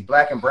 especially on these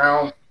black and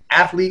brown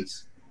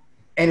athletes.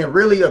 And it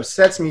really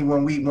upsets me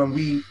when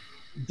we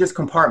just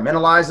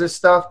compartmentalize this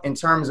stuff in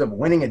terms of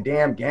winning a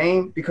damn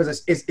game,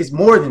 because it's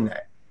more than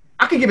that.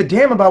 I could give a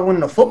damn about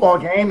winning a football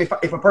game if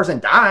a person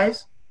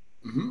dies.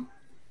 Mm-hmm.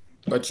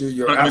 But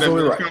you're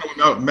absolutely right.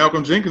 Kind of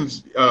Malcolm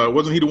Jenkins,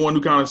 wasn't he the one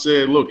who kind of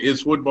said, "Look,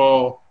 is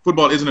football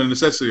isn't a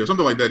necessity," or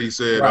something like that? He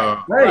said,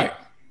 "Right."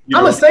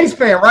 I'm a Saints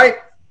fan, right?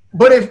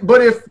 But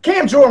if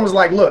Cam Jordan was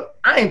like, "Look,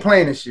 I ain't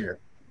playing this year.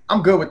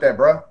 I'm good with that,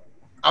 bro.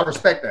 I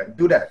respect that.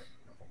 Do that.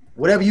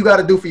 Whatever you got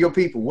to do for your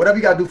people, whatever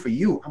you got to do for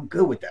you, I'm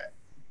good with that."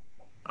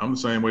 I'm the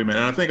same way, man.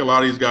 And I think a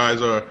lot of these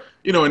guys are,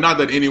 and not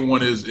that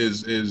anyone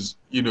is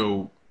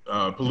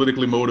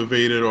politically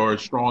motivated or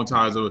strong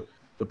ties of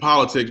the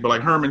politics, but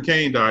like Herman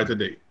Cain died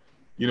today,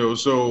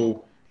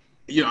 so,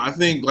 I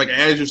think like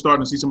as you're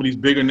starting to see some of these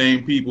bigger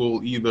name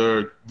people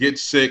either get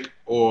sick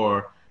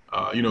or,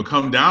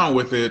 come down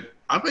with it,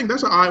 I think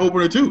that's an eye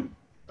opener too.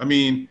 I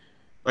mean,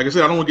 like I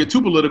said, I don't want to get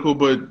too political,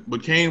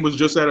 but Cain was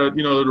just at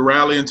the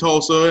rally in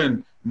Tulsa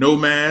and no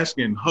mask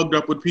and hugged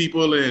up with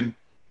people, and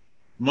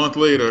a month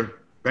later,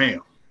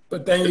 bam.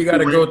 But then you got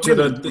to go to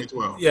but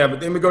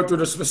then we go through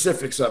the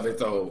specifics of it,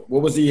 though.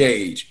 What was the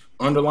age?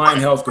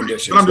 Underlying health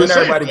conditions. But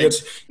everybody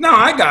no,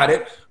 I got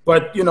it.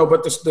 But,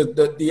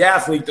 but the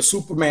athlete, the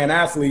Superman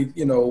athlete,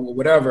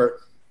 whatever,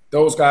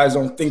 those guys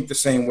don't think the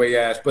same way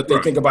as, but they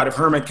think about if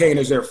Herman Cain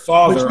is their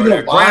father or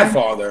their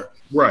grandfather,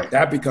 right?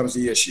 That becomes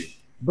the issue.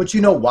 But you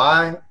know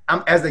why?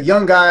 I'm as a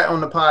young guy on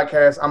the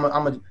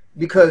podcast,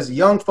 because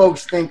young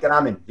folks think that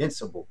I'm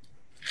invincible,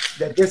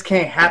 that this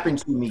can't happen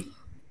to me.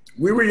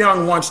 We were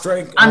young once,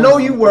 Trey. I know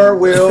you were,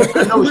 Will.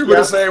 I know, we were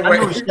the same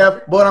way.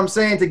 Chef, but I'm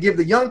saying, to give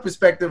the young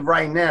perspective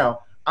right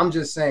now, I'm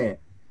just saying,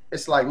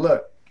 it's like,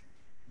 look,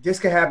 this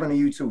could happen to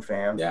you too,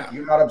 fam. Yeah.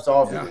 You're not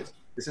absolved of this.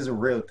 This is a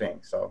real thing.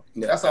 So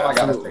that's all I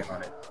got to say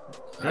on it.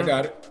 I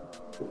got it.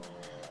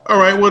 All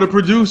right. Well, the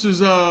producer's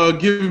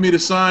giving me the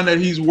sign that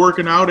he's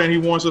working out and he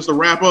wants us to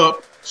wrap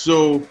up.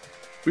 So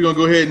we're going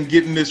to go ahead and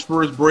get in this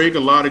first break. A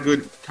lot of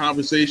good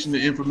conversation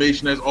and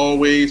information as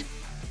always.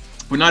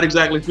 We're not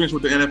exactly finished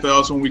with the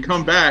NFL, so when we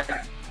come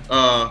back,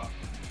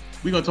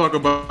 we're going to talk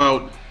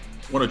about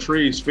one of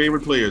Trey's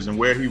favorite players and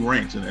where he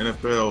ranks in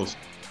NFL's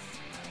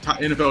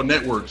NFL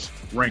Network's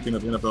ranking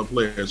of NFL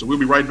players. So we'll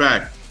be right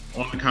back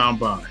on the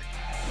Combine.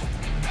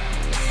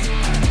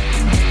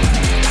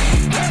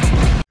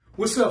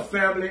 What's up,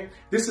 family?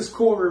 This is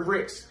Corey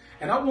Ricks,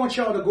 and I want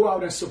y'all to go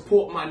out and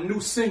support my new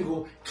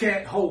single,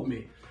 Can't Hold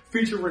Me,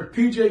 featuring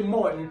PJ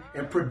Morton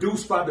and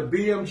produced by the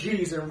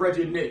BMGs and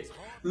Reggie Nick.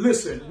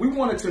 Listen, we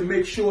wanted to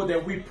make sure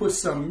that we put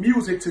some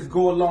music to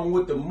go along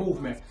with the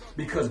movement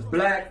because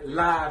Black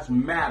Lives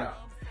Matter.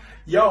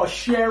 Y'all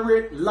share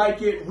it,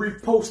 like it,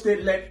 repost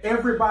it, let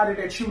everybody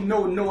that you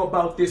know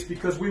about this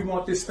because we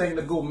want this thing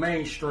to go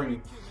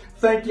mainstream.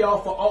 Thank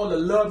y'all for all the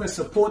love and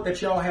support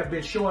that y'all have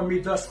been showing me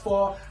thus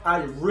far.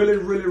 I really,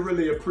 really,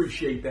 really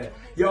appreciate that.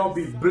 Y'all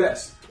be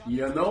blessed,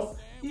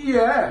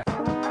 Yeah.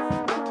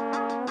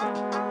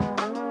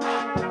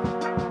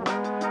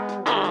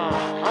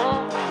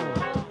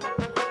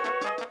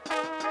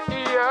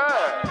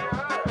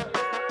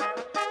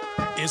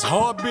 It's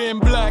hard being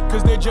black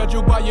cause they judge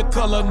you by your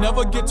color.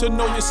 Never get to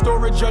know your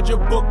story, judge a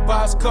book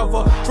by its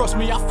cover. Trust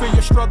me, I feel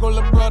your struggle,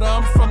 brother.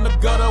 I'm from the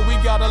gutter. We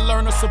gotta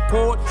learn to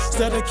support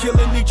instead of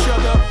killing each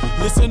other.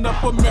 Listen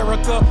up,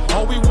 America.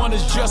 All we want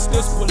is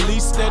justice.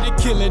 Police steady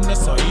killing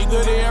us, so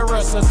either they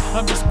arrest us.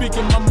 I'm just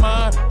speaking my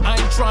mind. I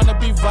ain't trying to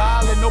be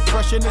violent.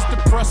 Oppression is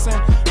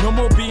depressing. No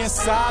more being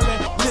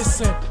silent.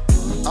 Listen.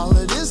 All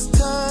of this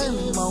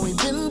time, all we've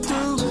been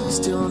through,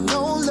 still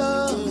no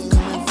love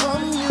coming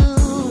from you.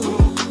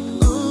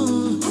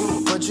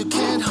 But you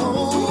can't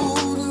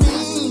hold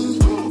me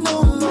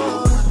no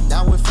more.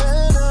 Now we're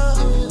fed up.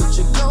 What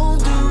you gon'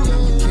 do?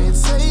 You can't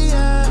say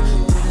I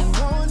didn't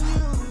warn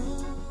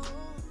you.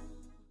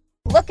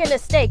 Looking to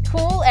stay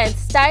cool and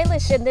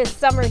stylish in this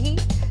summer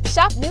heat?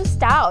 Shop new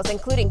styles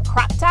including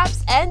crop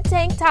tops and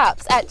tank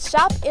tops at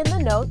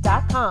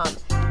shopintheknow.com.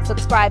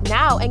 Subscribe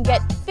now and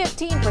get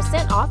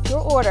 15% off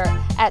your order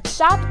at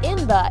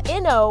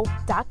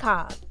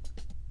shopintheknow.com.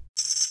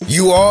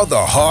 You are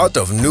the heart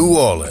of New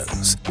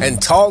Orleans,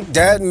 and Talk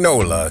Dat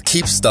NOLA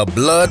keeps the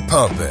blood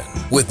pumping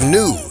with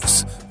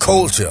news,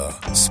 culture,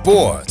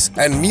 sports,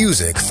 and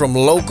music from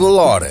local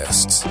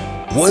artists.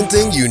 One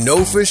thing you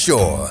know for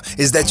sure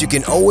is that you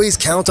can always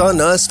count on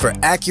us for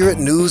accurate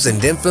news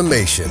and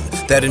information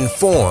that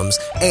informs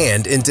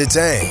and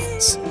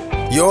entertains.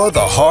 You're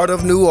the heart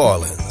of New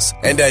Orleans,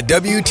 and at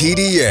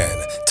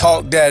WTDN,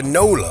 Talk That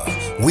NOLA,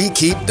 we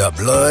keep the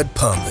blood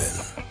pumping.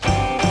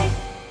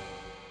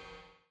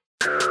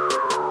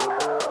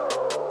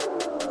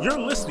 You're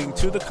listening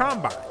to The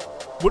Combine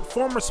with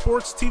former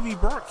sports TV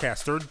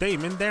broadcaster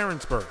Damon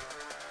Darensburg,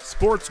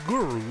 sports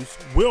gurus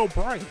Will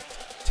Bryant,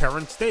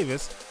 Tarence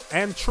Davis,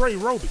 and Trey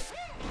Roby.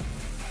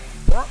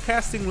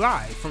 Broadcasting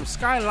live from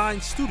Skyline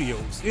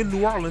Studios in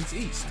New Orleans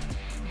East.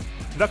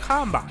 The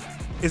Combine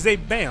is a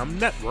BAM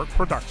Network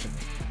production.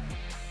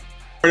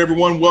 All right,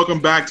 everyone, welcome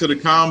back to The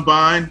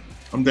Combine.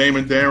 I'm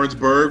Damon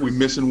Darensburg. We're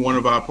missing one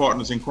of our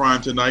partners in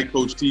crime tonight,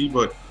 Coach T,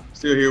 but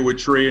still here with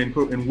Trey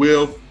and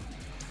Will.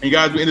 And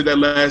guys, we ended that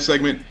last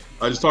segment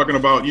just talking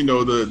about, the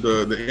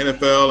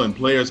NFL and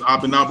players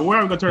opting out. But we're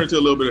going to turn into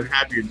a little bit of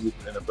happier news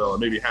for the NFL,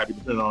 and maybe happy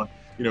depending on,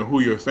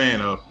 who you're a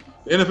fan of.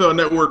 The NFL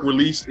Network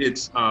released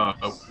its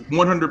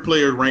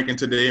 100-player ranking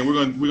today, and we're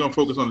going to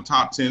focus on the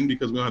top 10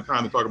 because we don't have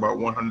time to talk about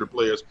 100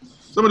 players.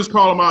 So I'm going to just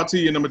call them out to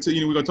you, and number 2,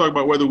 we're going to talk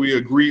about whether we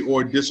agree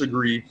or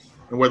disagree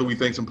and whether we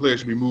think some players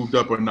should be moved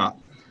up or not.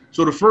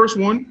 So the first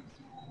one,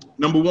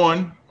 number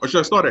 1, or should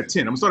I start at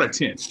 10? I'm going to start at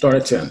 10. Start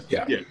at 10,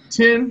 yeah.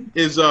 10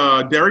 is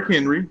Derrick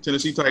Henry,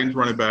 Tennessee Titans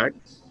running back.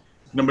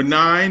 Number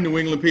 9, New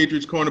England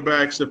Patriots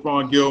cornerback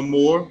Stephon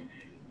Gilmore.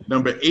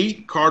 Number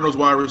 8, Cardinals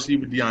wide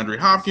receiver DeAndre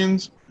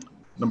Hopkins.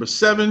 Number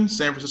 7,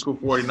 San Francisco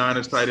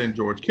 49ers tight end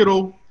George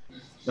Kittle.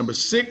 Number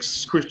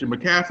 6, Christian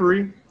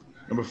McCaffrey.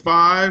 Number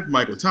 5,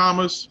 Michael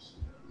Thomas.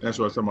 That's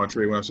what I was talking about,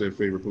 Trey, when I said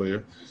favorite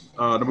player.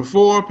 Number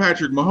 4,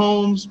 Patrick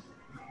Mahomes.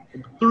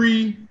 Number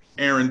 3,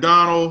 Aaron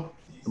Donald.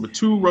 Number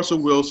 2, Russell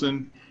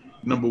Wilson.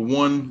 Number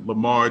 1,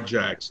 Lamar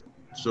Jackson.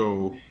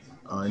 So,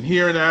 in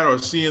hearing that or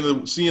seeing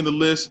the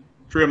list,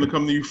 Trey, I'm going to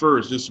come to you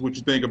first. Just what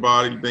you think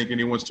about it. You think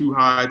anyone's too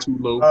high, too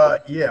low?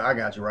 Yeah, I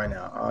got you right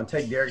now.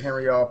 Take Derrick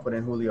Henry off, put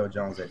in Julio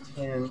Jones at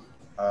 10.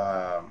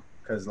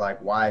 Because,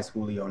 why is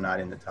Julio not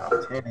in the top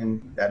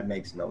 10? That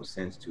makes no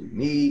sense to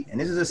me. And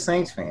this is a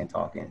Saints fan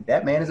talking.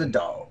 That man is a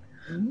dog.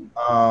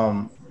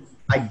 Mm-hmm.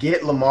 I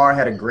get Lamar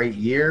had a great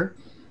year,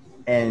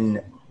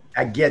 and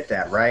I get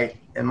that, right?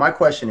 And my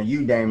question to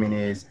you, Damon,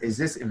 is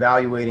this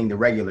evaluating the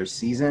regular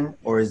season,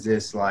 or is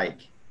this,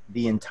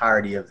 the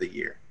entirety of the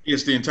year?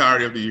 It's the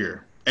entirety of the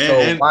year.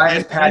 And why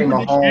is Patty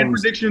Mahomes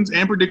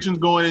predictions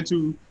going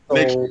into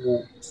next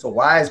year? So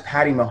why is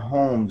Patty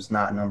Mahomes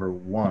not number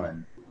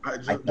 1?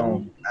 I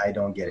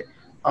don't get it.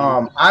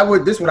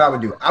 This is what I would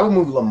do. I would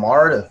move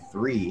Lamar to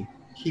 3,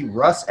 keep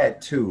Russ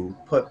at 2,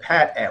 put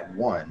Pat at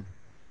 1.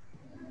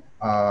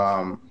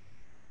 I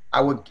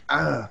would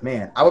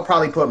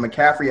probably put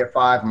McCaffrey at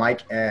 5,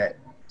 Mike at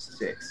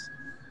 6.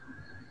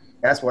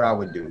 That's what I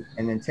would do,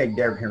 and then take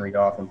Derrick Henry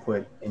off and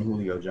put in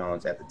Julio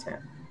Jones at the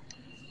 10.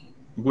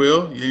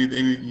 Will,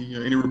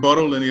 any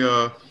rebuttal?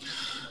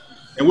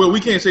 And Will,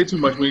 we can't say too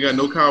much. We got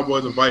no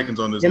Cowboys or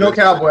Vikings on this. No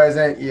Cowboys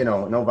and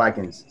no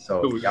Vikings.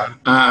 So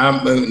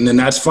and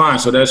that's fine.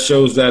 So that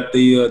shows that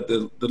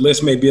the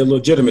list may be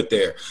illegitimate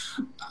there.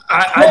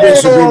 I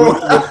disagree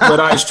with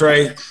Ice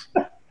Trey.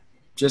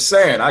 Just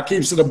saying, I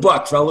keeps it a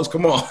buck, fellas.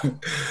 Come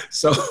on.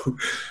 So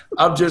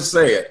I'm just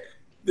saying,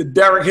 the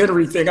Derrick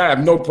Henry thing, I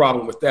have no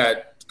problem with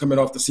that coming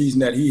off the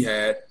season that he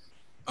had.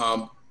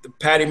 The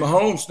Patty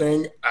Mahomes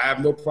thing, I have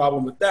no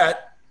problem with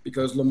that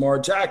because Lamar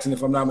Jackson,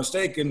 if I'm not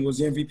mistaken, was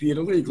the MVP of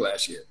the league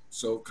last year.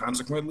 So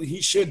consequently, he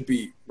should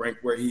be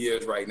ranked where he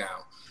is right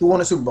now. Who won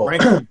the Super Bowl?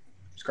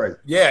 It's crazy.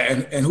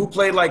 Yeah, and who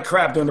played like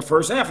crap during the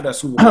first half of that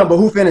Super Bowl? But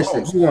who finished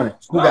it? Who won it?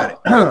 Who got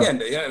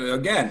it?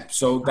 Again.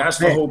 So that's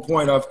the whole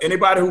point of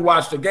anybody who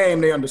watched the game,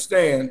 they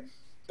understand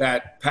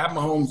that Pat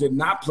Mahomes did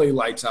not play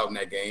lights out in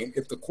that game.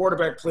 If the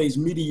quarterback plays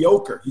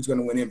mediocre, he's going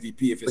to win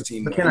MVP if his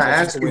team wins. Can I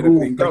ask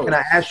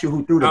you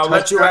who threw the touchdown? I'll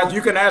let you ask.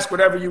 You can ask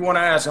whatever you want to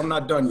ask. I'm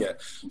not done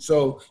yet.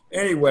 So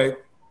anyway,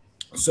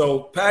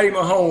 Patty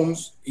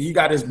Mahomes, he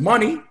got his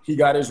money, he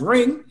got his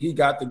ring, he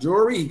got the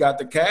jewelry, he got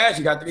the cash,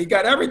 he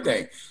got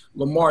everything.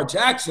 Lamar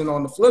Jackson,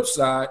 on the flip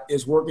side,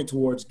 is working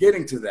towards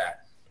getting to that.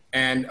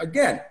 And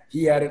again,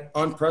 he had an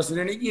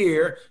unprecedented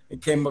year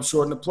and came up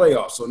short in the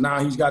playoffs. So now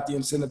he's got the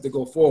incentive to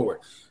go forward.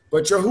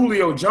 But your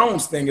Julio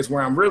Jones thing is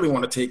where I really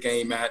want to take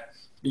aim at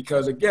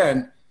because,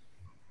 again,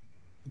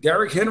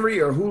 Derrick Henry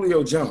or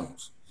Julio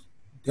Jones?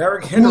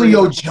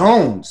 Julio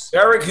Jones.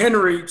 Derrick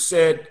Henry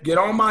said, "Get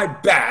on my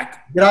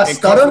back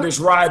and come for this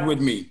ride with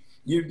me."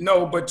 You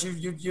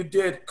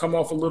did come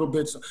off a little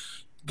bit.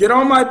 Get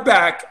on my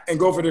back and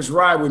go for this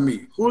ride with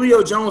me.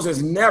 Julio Jones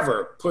has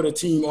never put a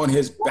team on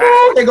his back.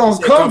 They're going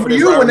to come for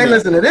you when they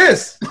listen to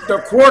this.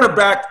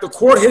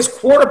 His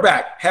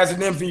quarterback has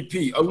an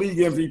MVP, a league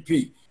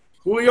MVP.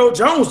 Julio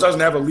Jones doesn't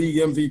have a league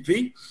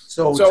MVP.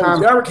 So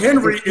Derrick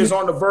Henry is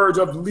on the verge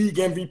of league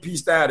MVP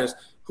status.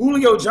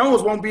 Julio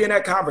Jones won't be in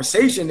that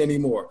conversation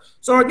anymore.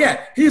 So, again,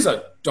 he's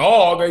a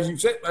dog, as you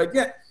said.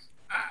 Again,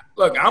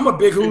 look, I'm a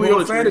big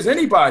Julio fan as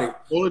anybody.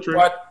 Hold it, Trey.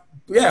 But,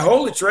 yeah,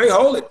 hold it, Trey.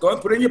 Hold it. Go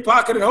and put it in your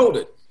pocket and hold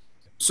it.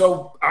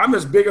 So I'm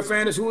as big a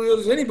fan as Julio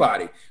as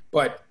anybody.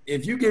 But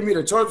if you give me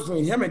the choice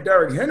between him and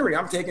Derrick Henry,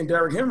 I'm taking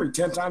Derrick Henry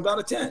 10 times out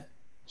of 10.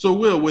 So,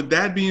 Will, with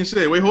that being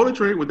said, wait, hold it,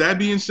 Trey. With that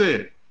being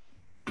said,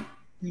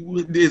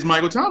 is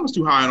Michael Thomas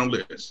too high on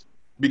the list?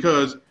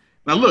 Because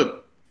now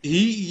look,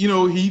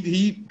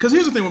 because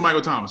here's the thing with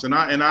Michael Thomas, and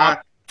I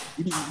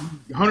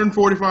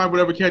 145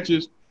 whatever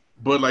catches,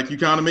 but like you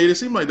kind of made it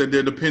seem like that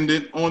they're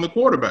dependent on the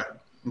quarterback.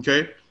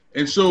 Okay,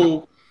 and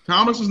so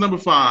Thomas is number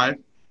 5,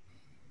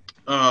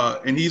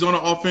 and he's on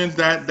an offense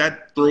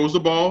that throws the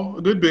ball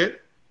a good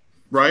bit,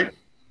 right?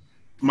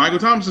 Michael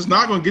Thomas is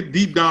not going to get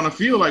deep down the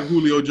field like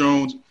Julio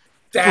Jones.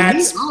 I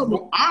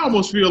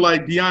almost feel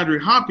like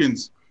DeAndre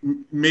Hopkins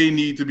may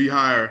need to be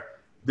higher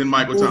than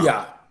Michael Thomas.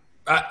 Yeah.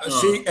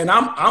 See, and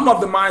I'm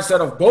of the mindset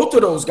of both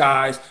of those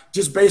guys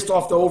just based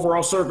off the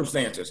overall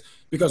circumstances,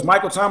 because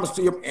Michael Thomas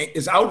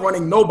is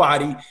outrunning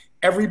nobody.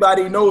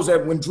 Everybody knows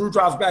that when Drew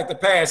drops back to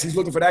pass, he's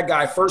looking for that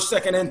guy first,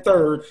 second, and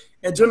third,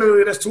 and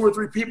generally there's 2 or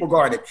 3 people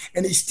guarding,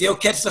 and he still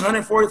catches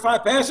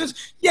 145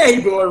 passes. Yeah,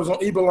 he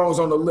belongs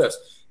on the list.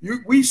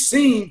 We've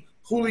seen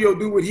Julio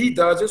do what he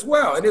does as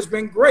well, and it's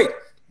been great.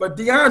 But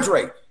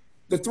DeAndre,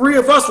 the 3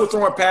 of us were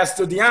throwing passes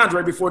to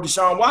DeAndre before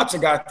Deshaun Watson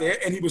got there,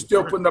 and he was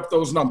still putting up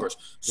those numbers.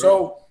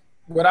 So,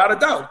 without a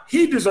doubt,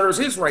 he deserves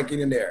his ranking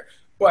in there.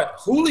 But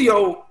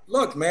Julio,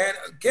 look, man,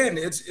 again,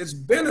 it's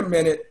been a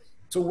minute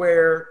to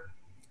where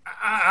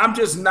I'm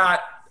just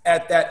not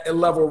at that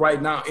level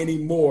right now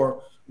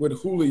anymore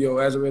with Julio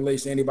as it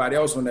relates to anybody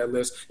else on that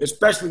list,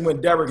 especially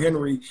when Derrick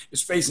Henry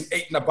is facing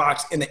 8 in the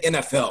box in the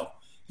NFL.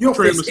 You don't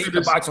face 8 in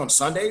the box on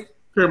Sunday.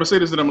 Trey, I'm going to say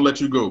this and I'm going to let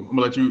you go. I'm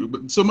going to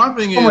let you. So my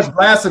thing is. So much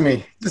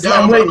blasphemy.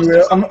 I'm waiting,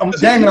 Will. I'm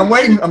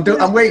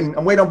waiting.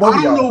 I'm waiting on both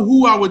of y'all. I don't know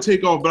who I would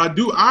take off, but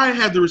I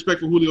have the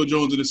respect for Julio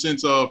Jones in the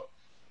sense of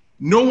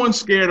no one's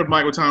scared of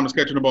Michael Thomas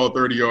catching the ball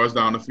 30 yards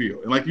down the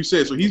field. And like you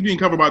said, so he's being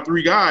covered by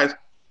 3 guys,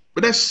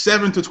 but that's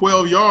 7 to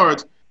 12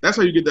 yards. That's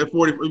how you get that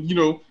 40.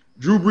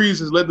 Drew Brees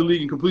has led the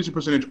league in completion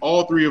percentage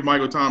all 3 of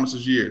Michael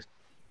Thomas's years.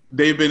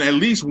 They've been at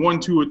least 1,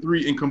 2, or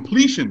 3 in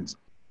completions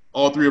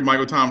all 3 of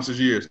Michael Thomas's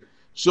years.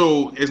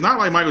 So it's not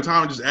like Michael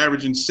Thomas is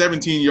averaging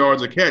 17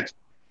 yards a catch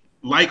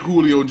like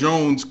Julio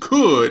Jones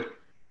could.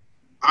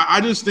 I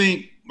just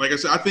think, like I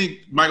said, I think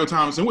Michael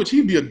Thomas, in which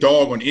he'd be a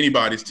dog on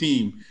anybody's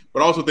team,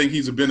 but I also think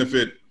he's a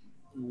benefit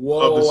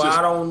of the system.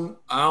 I don't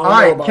all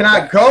right, can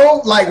I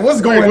go? Like,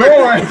 what's going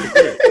on?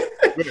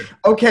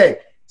 Okay,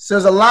 so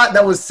there's a lot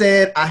that was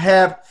said. I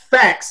have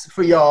facts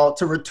for y'all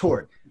to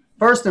retort.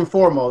 First and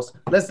foremost,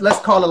 let's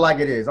call it like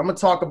it is. I'm going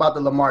to talk about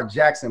the Lamar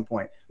Jackson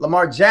point.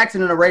 Lamar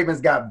Jackson and the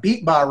Ravens got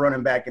beat by a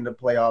running back in the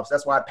playoffs.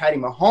 That's why Patty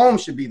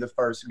Mahomes should be the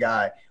first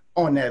guy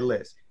on that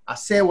list. I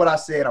said what I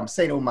said. I'm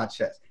saying it with my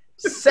chest.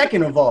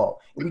 Second of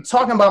all, if we're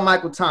talking about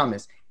Michael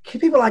Thomas,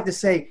 people like to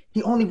say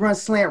he only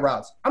runs slant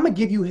routes. I'm going to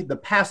give you the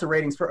passer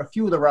ratings for a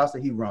few of the routes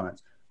that he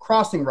runs.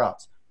 Crossing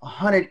routes,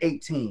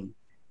 118.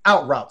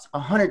 Out routes,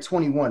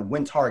 121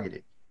 when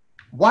targeted.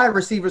 Wide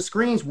receiver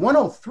screens,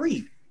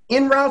 103.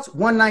 In routes,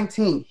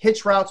 119.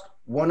 Hitch routes,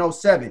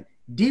 107.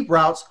 Deep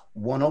routes,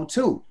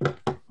 102.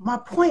 My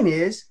point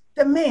is,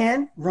 the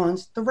man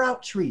runs the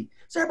route tree.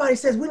 So everybody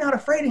says, we're not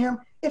afraid of him.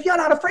 If y'all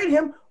not afraid of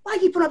him, why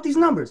keep putting up these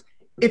numbers?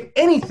 If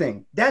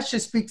anything, that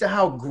should speak to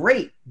how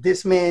great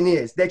this man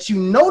is, that you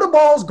know the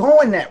ball's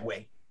going that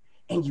way,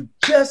 and you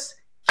just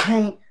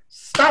can't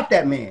stop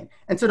that man.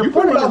 And to the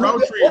point about the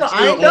route tree,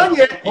 I ain't done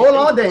yet. Hold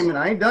on, Damon.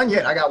 I ain't done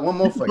yet. I got one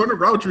more for you. The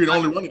route tree and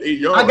only running 8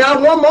 yards. I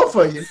got one more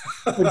for you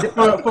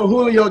for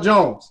Julio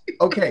Jones.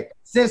 Okay.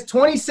 Since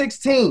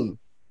 2016,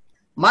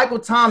 Michael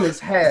Thomas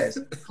has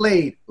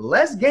played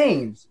less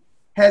games,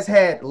 has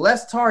had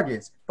less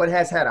targets, but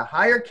has had a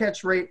higher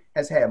catch rate,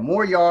 has had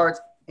more yards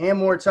and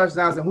more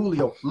touchdowns than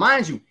Julio.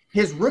 Mind you,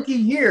 his rookie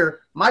year,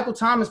 Michael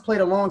Thomas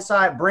played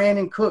alongside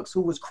Brandon Cooks,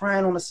 who was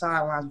crying on the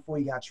sidelines before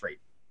he got traded.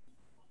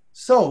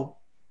 So,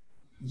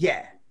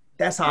 yeah,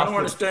 that's how I don't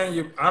understand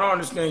your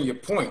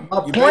point. My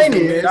point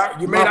is,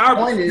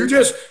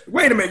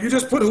 wait a minute. You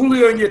just put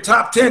Julio in your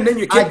top 10, then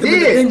you kicked him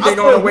in the ding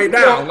on the way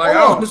down. Like,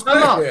 I don't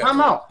understand.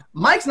 Time out.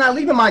 Mike's not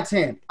leaving my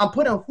 10. I'm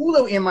putting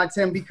Julio in my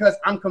 10 because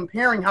I'm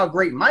comparing how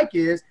great Mike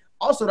is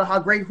also to how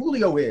great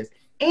Julio is.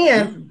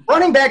 And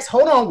running backs,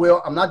 hold on,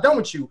 Will, I'm not done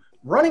with you.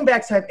 Running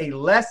backs have a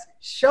less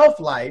shelf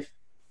life.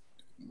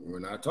 We're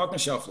not talking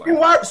shelf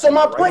life. So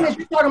my point is,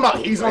 you're talking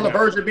about he's on the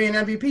verge of being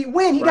MVP.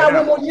 When? He got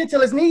one more year till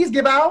his knees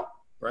give out.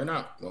 Right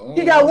now.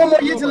 He got one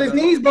more year till his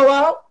knees blow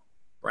out.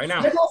 Right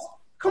now.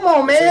 Come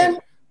on, man.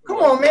 They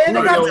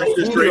got let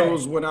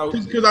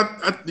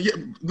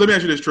me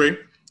ask you this, Trey.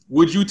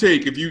 Would you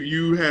take, if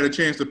you had a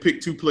chance to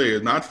pick 2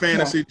 players, not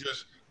fantasy,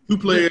 just 2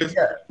 players,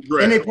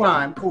 in their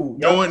prime, cool.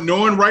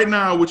 Knowing right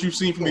now what you've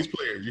seen from these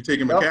players, you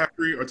taking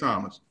McCaffrey or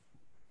Thomas?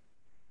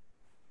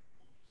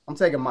 I'm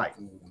taking Mike.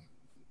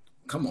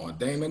 Come on,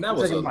 Damon. That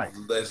was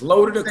as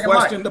loaded a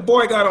question. The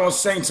boy got on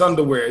Saints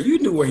underwear. You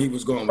knew where he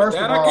was going with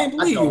that. I can't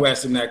believe you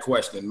asked him that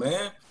question,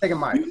 man. Taking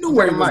Mike. You knew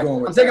where he was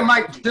going with that. I'm taking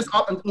Mike.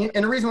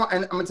 And the reason why,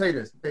 and I'm going to tell you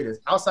this.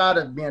 Outside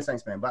of being a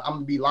Saints fan, but I'm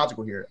going to be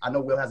logical here. I know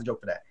Will has a joke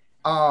for that.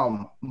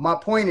 My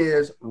point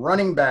is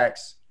running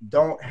backs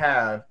don't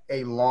have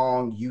a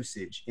long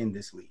usage in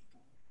this league.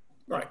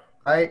 Right.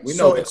 Right. We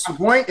know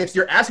so if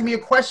you're asking me a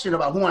question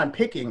about who I'm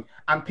picking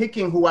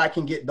who I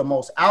can get the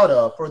most out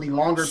of for the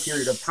longer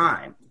period of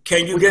time.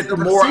 Can you get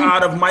more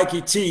out of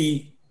Mikey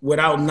T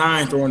without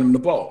 9 throwing him the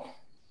ball?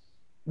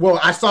 Well,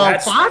 I saw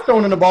 5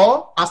 throwing in the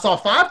ball.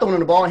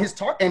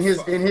 And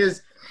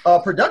his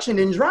production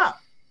didn't drop.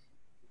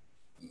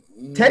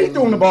 Teddy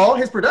threw in the ball.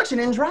 His production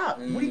didn't drop.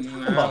 What are you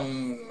talking about?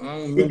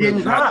 It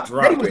didn't drop.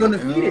 Teddy was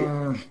undefeated.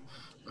 No.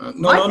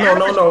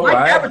 Mike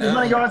averaged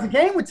 100 yards a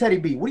game with Teddy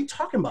B. What are you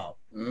talking about?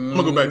 I'm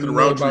gonna go back to the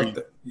route tree.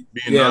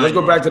 Let's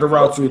go back to the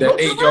route tree. That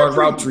 8-yard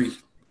route tree.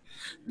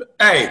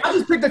 Hey, I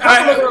just picked a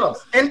couple of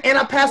routes, and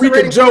I passed the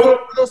rating for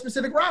those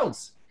specific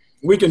routes.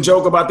 We can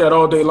joke about that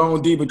all day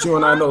long, D, but you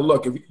and I know,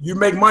 look, if you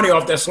make money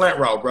off that slant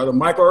route, brother.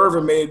 Michael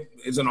Irvin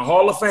is in the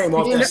Hall of Fame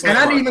off that slant route. And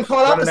I didn't even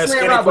call out the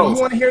slant route, but you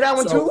want to hear that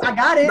one too? I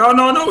got it. No.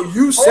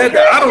 You said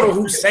that. I don't know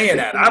who's saying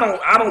that. I don't.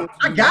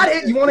 I got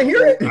it. You want to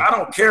hear it? I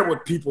don't care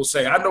what people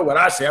say. I know what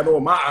I say. I know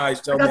what my eyes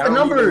tell me. I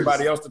don't need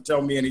anybody else to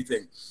tell me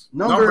anything.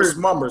 Numbers.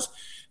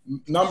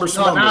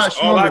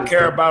 All I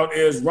care about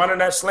is running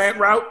that slant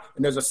route,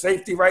 and there's a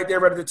safety right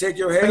there ready to take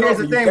your head off.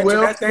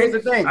 Here's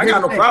the thing. I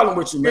got no problem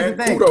with you, man.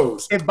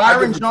 Kudos. If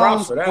Byron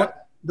Jones,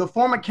 the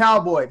former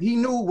Cowboy, he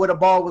knew where the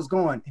ball was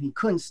going, and he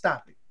couldn't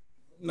stop it.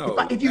 No,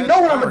 if you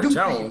know what I'm gonna do,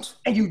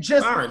 and you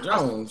just Byron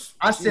Jones.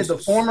 I said the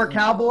former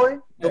Cowboy,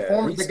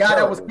 the guy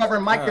that was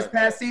covering Mike this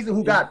past season,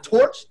 who got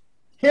torched.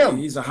 Him.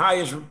 He's the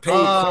highest paid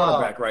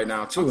cornerback right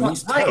now, too. And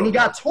he's and he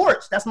got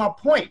torched. That's my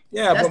point.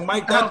 Yeah, but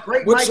Mike,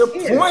 what's your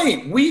point?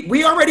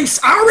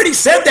 I already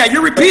said that.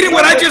 You're repeating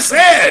what I just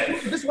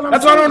said. That's what I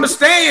don't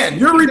understand.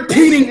 You're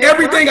repeating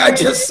everything I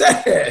just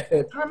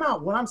said. Time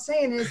out. What I'm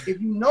saying is, if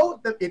you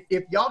know that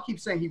if y'all keep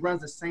saying he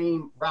runs the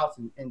same routes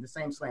and the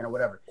same slant or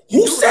whatever.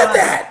 Who said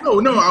that? No.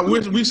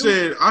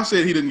 I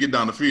said he didn't get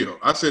down the field.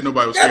 I said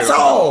nobody was scared. That's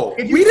all.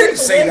 We didn't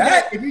say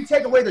that. If you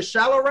take away the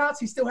shallow routes,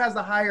 he still has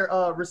the higher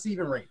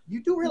receiving rate.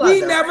 You do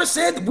realize we never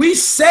said. We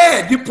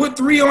said you put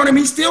 3 on him.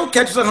 He still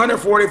catches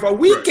 144.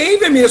 We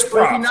gave him his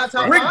props.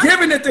 We're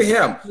giving it to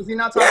him. Was he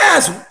not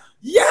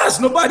Yes.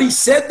 Nobody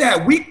said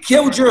that. We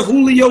killed your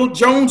Julio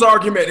Jones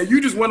argument, and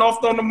you just went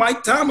off on the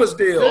Mike Thomas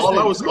deal. All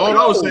I was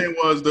saying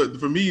was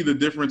for me, the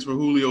difference for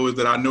Julio is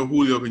that I know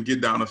Julio can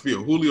get down the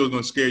field. Julio's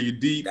going to scare you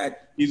deep.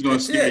 He's going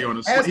to scare you on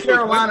the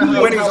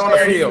when he's on the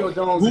field.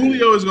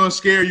 Julio is going to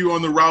scare you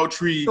on the route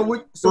tree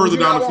further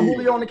down the field.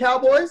 Julio on the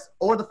Cowboys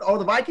or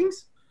the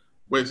Vikings?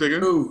 Wait a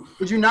second.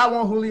 Would you not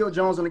want Julio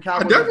Jones on the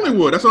Cowboys? I definitely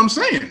would. That's what I'm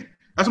saying.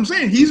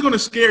 He's going to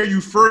scare you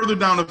further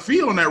down the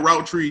field on that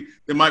route tree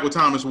than Michael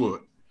Thomas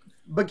would.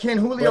 But can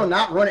Julio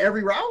not run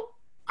every route?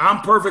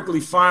 I'm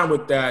perfectly fine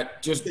with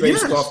that, just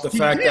based off the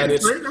fact that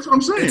that's what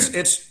I'm saying.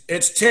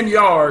 It's 10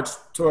 yards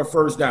to a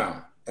first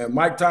down, and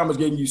Mike Thomas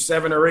getting you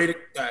 7 or 8.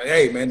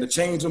 Hey, man, the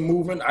chains are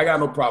moving. I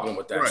got no problem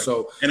with that. Right.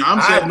 So I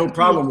have no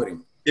problem with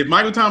him. If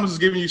Michael Thomas is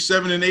giving you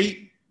 7 and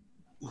 8.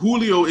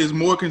 Julio is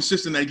more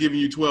consistent at giving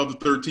you 12 to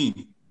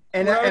 13.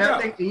 And I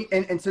think,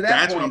 and to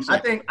that point,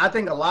 I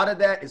think a lot of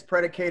that is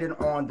predicated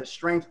on the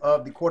strength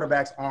of the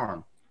quarterback's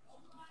arm.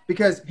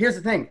 Because here's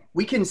the thing: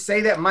 we can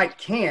say that Mike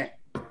can't,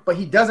 but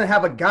he doesn't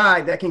have a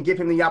guy that can give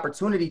him the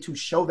opportunity to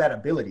show that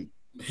ability.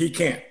 He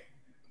can't.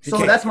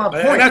 That's my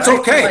point. And that's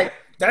okay.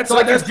 That's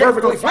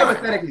perfectly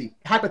fine.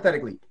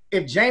 Hypothetically,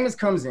 if Jameis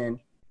comes in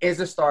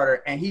as a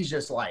starter and he's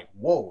just like,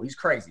 whoa, he's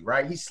crazy,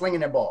 right? He's slinging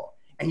that ball.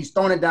 And he's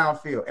throwing it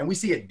downfield, and we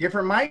see a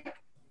different Mike,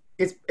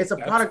 it's a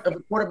product of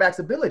the quarterback's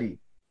ability.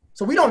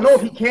 So we don't know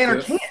if he can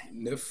or can't.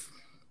 We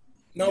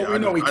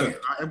know he can't.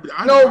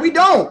 No, we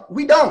don't.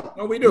 We don't.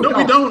 No, we do. No,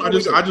 we don't. I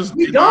just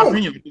in my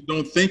opinion, I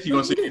don't think you're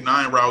going to see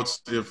 9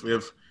 routes if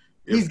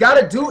he's got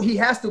to do. He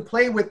has to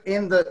play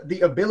within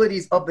the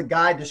abilities of the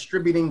guy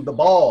distributing the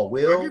ball.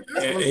 Will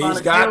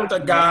he's got the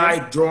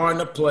guy drawing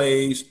the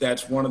plays.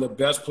 That's one of the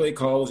best play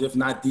calls, if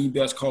not the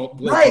best call.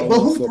 Right, but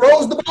who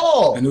throws the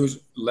ball? And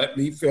let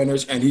me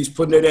finish. And he's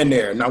putting it in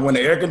there. Now, when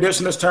the air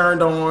conditioner's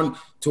turned on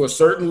to a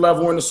certain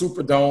level in the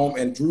Superdome,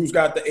 and Drew's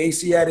got the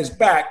AC at his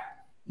back,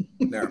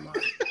 never mind.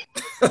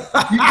 You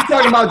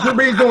talking about Drew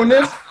Brees doing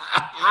this?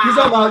 You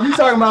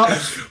talking about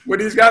when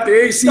he's got the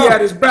AC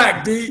at his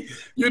back, D.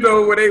 You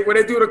know, when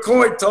they do the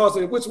coin toss,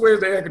 which way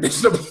is the air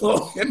conditioner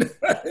blowing?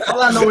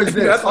 All I know is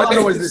this. That's what they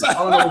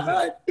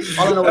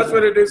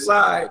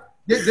decide.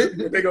 And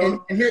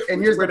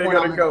here's the point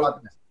I'm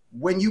about this.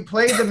 When you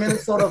play the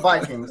Minnesota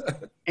Vikings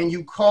and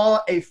you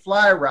call a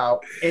fly route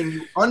and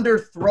you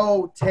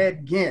underthrow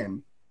Ted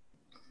Ginn,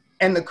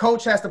 and the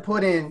coach has to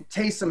put in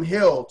Taysom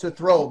Hill to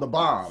throw the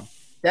bomb,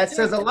 that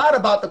says a lot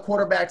about the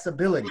quarterback's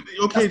ability.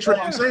 Okay, Trey,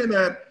 I'm saying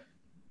that.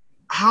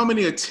 How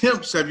many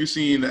attempts have you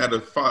seen at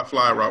a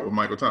fly route with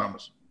Michael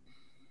Thomas?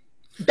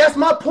 That's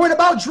my point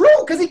about Drew,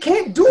 because he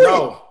can't do it.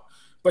 No,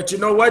 but you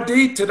know what,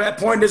 D? To that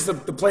point, this is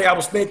the play I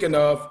was thinking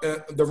of,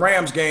 the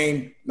Rams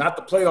game, not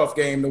the playoff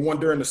game, the one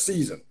during the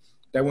season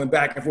that went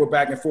back and forth,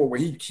 where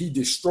he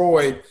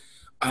destroyed,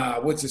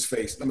 what's his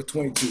face, number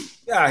 22.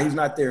 Yeah, he's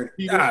not there.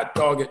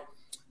 Dog it.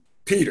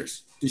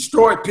 Peters.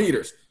 destroyed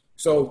Peters.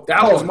 So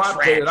that was my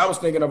play that I was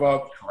thinking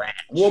about.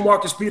 Will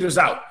Marcus Peters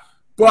out.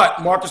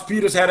 But Marcus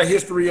Peters had a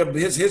history of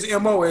his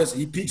MO is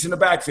he peaks in the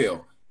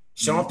backfield.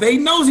 Sean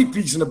Payton knows he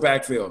peaks in the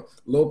backfield.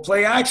 Little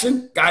play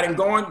action, got him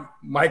going.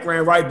 Mike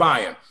ran right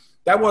by him.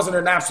 That wasn't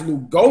an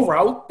absolute go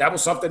route. That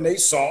was something they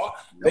saw.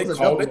 They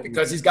called it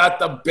because he's got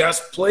the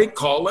best play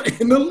caller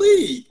in the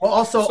league. Well,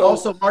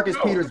 also Marcus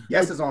Peters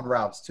guesses on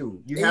routes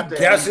too. He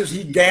guesses,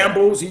 he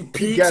gambles, he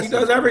peeks, he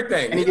does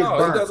everything. And he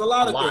does a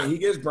lot of things. He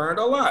gets burned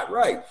a lot,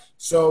 right?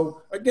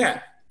 So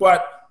again,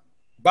 but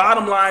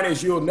bottom line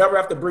is you'll never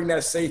have to bring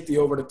that safety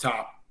over the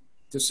top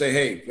to say,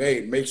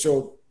 hey, make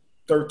sure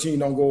 13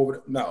 don't go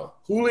over. No.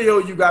 Julio,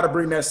 you got to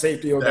bring that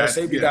safety over. That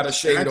safety got to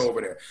shade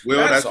over there.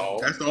 Well, that's all.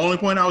 That's the only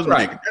point I was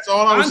making. That's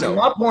all I was saying.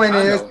 My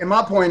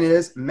point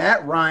is,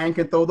 Matt Ryan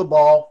can throw the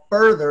ball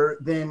further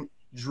than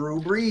Drew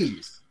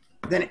Brees,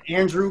 than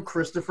Andrew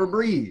Christopher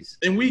Brees.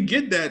 And we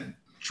get that,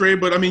 Trey,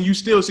 but I mean, you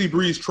still see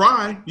Brees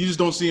try. You just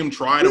don't see him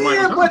try to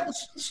Michael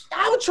Thomas. But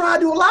I would try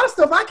to do a lot of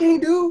stuff I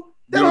can't do.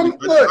 I'm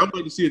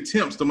going to see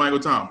attempts to Michael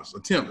Thomas.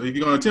 If you're going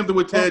to attempt it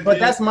with Ted. But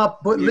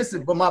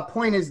my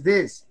point is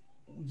this.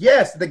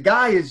 Yes, the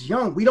guy is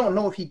young. We don't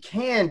know if he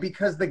can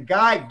because the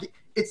guy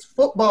 – it's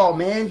football,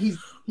 man.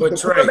 But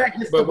Trey,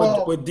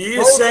 what D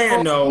is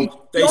saying,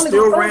 though, they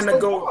still ran the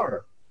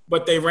go –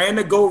 but they ran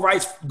the go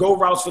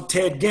routes for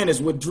Ted Ginn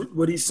is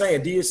what he's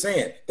saying. D is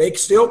saying. They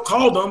still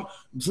called him.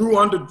 Drew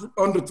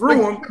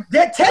underthrew him.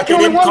 Ted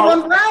can only run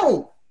one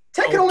route.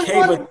 Ted can only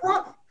run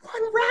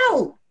one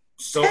route.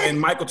 So and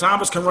Michael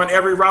Thomas can run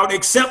every route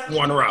except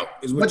one route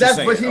is what you're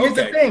saying. But here's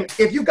the thing.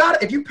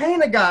 If you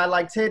paying a guy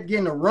like Ted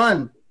Ginn to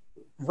run –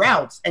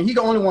 routes and he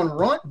can only run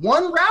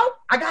one route,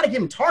 I got to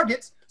give him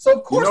targets. So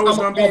of course, it's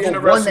going to be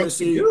interesting to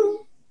see.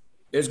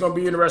 It's going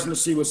to be interesting to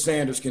see what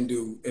Sanders can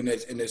do in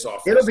this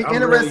offense. It'll be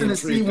interesting to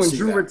see when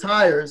Drew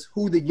retires,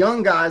 who the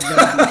young guys going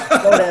to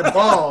throw that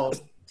ball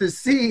to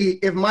see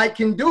if Mike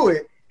can do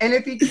it. And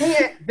if he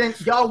can't, then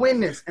y'all win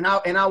this, and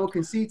I will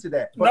concede to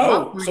that.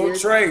 But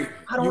Trey,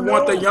 you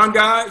want the young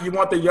guy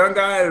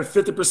at a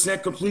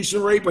 50%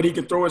 completion rate, but he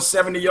can throw it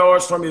 70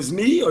 yards from his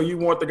knee, or you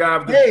want the guy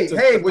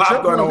we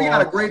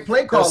got a great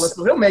play caller,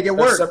 so he'll make it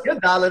work.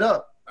 He'll dial it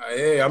up.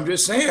 Hey, I'm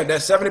just saying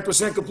that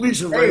 70%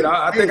 completion rate.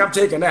 I think I'm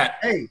taking that.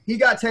 Hey, he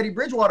got Teddy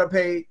Bridgewater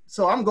paid,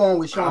 so I'm going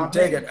with Sean. I'm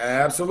taking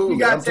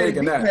absolutely. I'm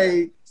taking that.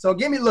 Paid, so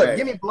give me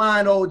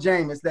blind old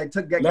Jameis that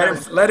took that.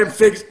 Let him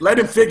fix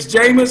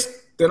Jameis.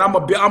 Then I'm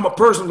a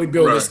personally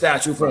build a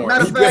statue for him.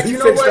 Matter of fact,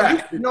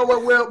 you know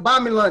what? Will buy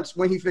me lunch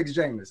when he fixed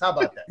Jameis. How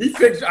about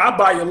that? I'll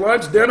buy you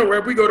lunch, dinner,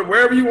 wherever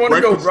you want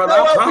to go, brother.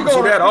 I promise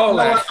you that.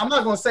 I'm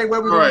not going to say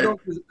where we're going to go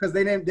because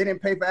they didn't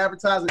pay for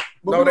advertising.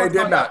 No, they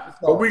did not.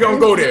 But we're going to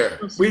go there.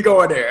 We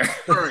going there.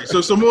 All right. So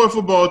some more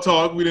football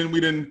talk. We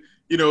didn't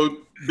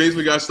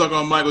basically got stuck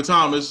on Michael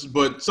Thomas.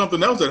 But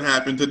something else that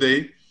happened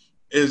today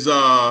is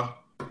the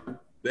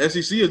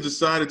SEC has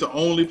decided to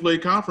only play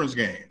conference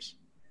games.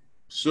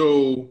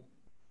 So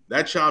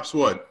that chops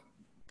a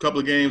couple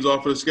of games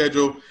off of the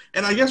schedule.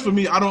 And I guess for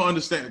me, I don't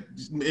understand,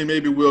 and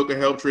maybe Will could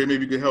help, Trey,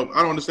 maybe you could help.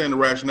 I don't understand the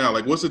rationale.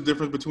 Like, what's the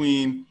difference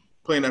between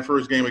playing that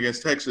first game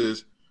against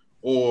Texas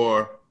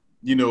or,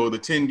 the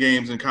 10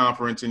 games in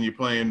conference and you're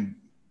playing,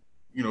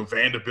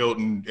 Vanderbilt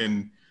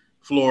and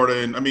Florida?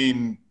 And, I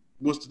mean,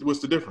 what's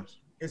the difference?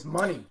 It's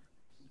money.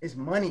 It's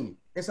money.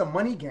 It's a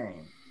money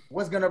game.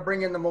 What's going to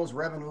bring in the most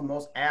revenue,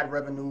 most ad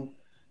revenue?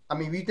 I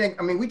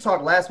mean, we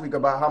talked last week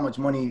about how much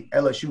money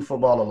LSU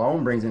football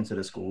alone brings into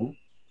the school,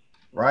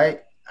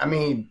 right? I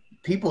mean,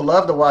 people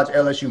love to watch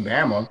LSU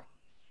Bama.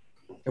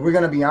 If we're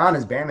going to be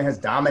honest, Bama has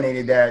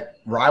dominated that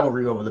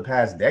rivalry over the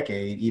past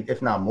decade,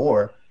 if not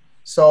more.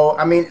 So,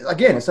 I mean,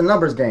 again, it's a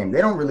numbers game.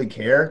 They don't really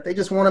care. They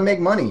just want to make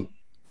money.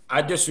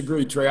 I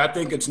disagree, Trey. I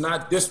think it's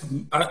not this.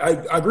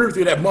 I agree with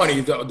you that money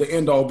is the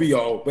end-all,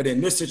 be-all. But in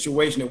this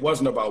situation, it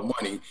wasn't about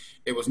money.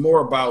 It was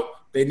more about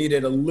they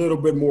needed a little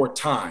bit more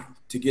time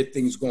to get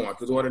things going,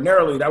 because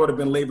ordinarily that would have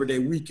been Labor Day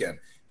weekend,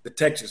 the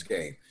Texas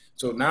game.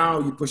 So now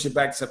you push it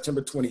back to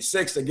September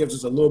 26th. That gives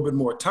us a little bit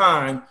more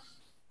time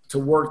to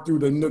work through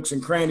the nooks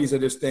and crannies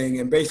of this thing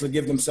and basically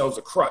give themselves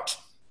a crutch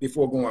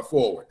before going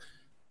forward.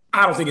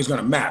 I don't think it's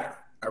going to matter.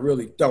 I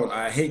really don't.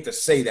 I hate to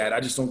say that. I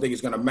just don't think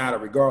it's going to matter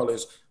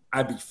regardless.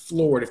 I'd be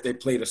floored if they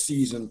played a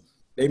season.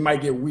 They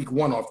might get week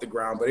 1 off the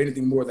ground, but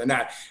anything more than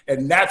that.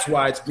 And that's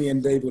why it's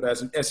being labeled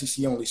as an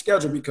SEC-only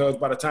schedule, because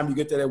by the time you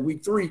get to that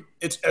week 3,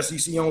 it's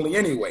SEC-only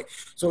anyway.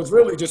 So it's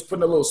really just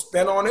putting a little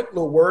spin on it, a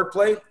little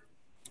wordplay.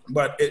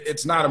 But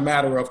it's not a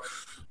matter of,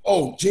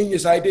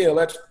 genius idea.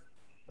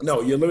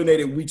 No, you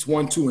eliminated weeks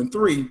 1, 2, and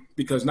 3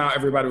 because now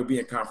everybody will be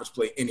in conference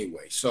play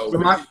anyway. So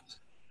my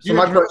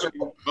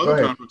question,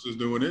 other conferences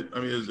doing it.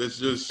 I mean, it's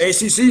just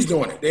ACC's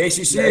doing it. The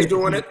ACC is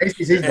doing it.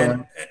 ACC's doing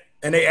it.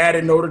 And they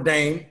added Notre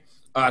Dame.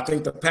 I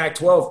think the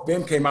Pac-12,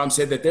 Ben came out and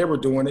said that they were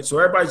doing it. So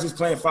everybody's just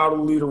playing follow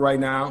the leader right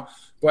now.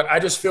 But I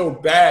just feel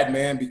bad,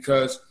 man,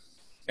 because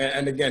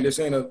and again, this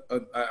ain't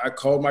I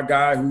called my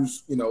guy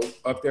who's,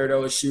 up there at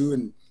LSU,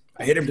 and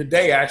I hit him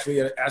today,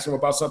 actually, and asked him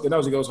about something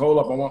else. He goes, hold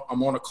up,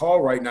 I'm on a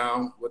call right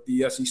now with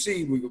the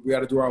SEC. We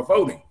got to do our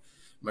voting.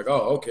 I'm like,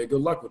 oh, okay,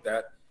 good luck with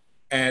that.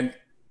 And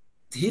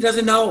he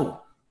doesn't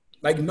know.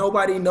 Like,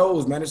 nobody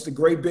knows, man. It's the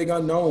great big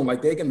unknown.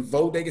 Like, they can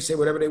vote, they can say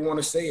whatever they want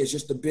to say. It's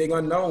just the big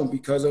unknown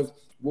because of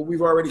what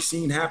we've already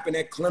seen happen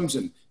at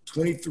Clemson,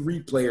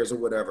 23 players or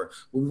whatever.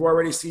 What we've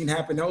already seen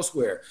happen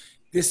elsewhere.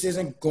 This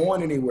isn't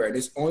going anywhere.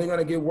 It's only going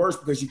to get worse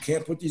because you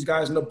can't put these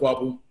guys in a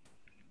bubble.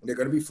 They're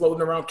going to be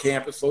floating around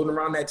campus, floating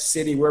around that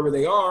city, wherever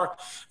they are.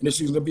 And this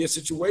is going to be a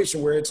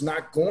situation where it's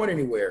not going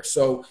anywhere.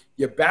 So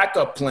your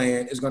backup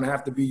plan is going to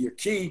have to be your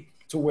key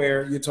to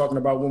where you're talking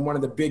about when one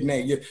of the big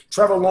names,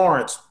 Trevor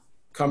Lawrence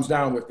comes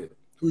down with it.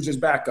 Who's his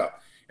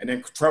backup? And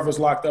then Trevor's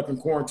locked up in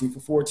quarantine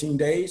for 14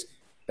 days.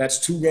 That's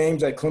 2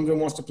 games that Clemson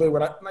wants to play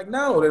with. I'm like,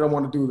 no, they don't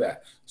want to do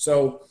that.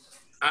 So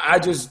I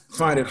just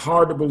find it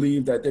hard to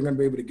believe that they're going to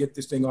be able to get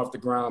this thing off the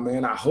ground,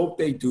 man. I hope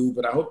they do,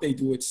 but I hope they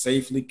do it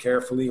safely,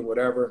 carefully, and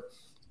whatever.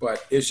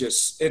 But I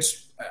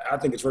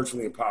think it's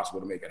virtually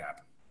impossible to make it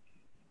happen.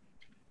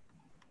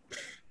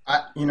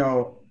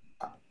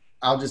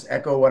 I'll just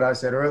echo what I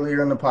said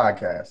earlier in the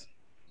podcast.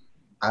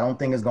 I don't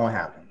think it's going to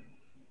happen.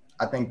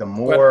 I think the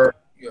more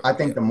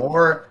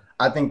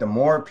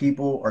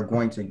people are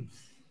going to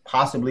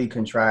possibly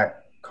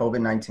contract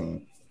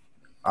COVID-19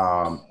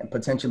 and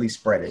potentially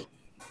spread it,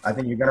 I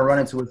think you're going to run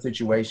into a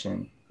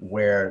situation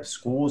where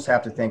schools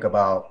have to think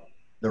about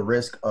the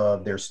risk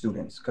of their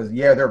students. Because,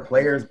 yeah, they're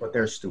players, but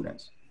they're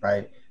students,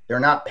 right? They're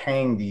not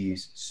paying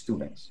these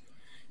students,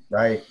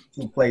 right,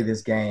 to play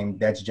this game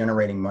that's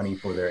generating money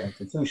for their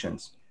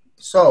institutions.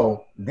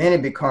 So then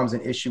it becomes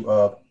an issue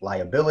of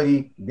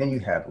liability. Then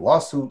you have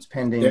lawsuits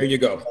pending. There you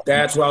go.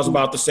 That's what I was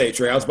about to say,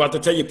 Trey. I was about to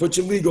tell you, put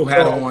your legal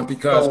hat on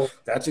because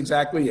that's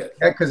exactly it.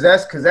 Because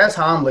that's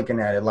how I'm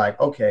looking at it. Like,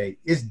 okay,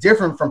 it's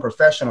different from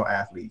professional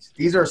athletes.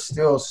 These are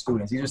still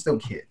students. These are still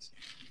kids,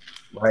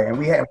 right? And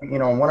we had,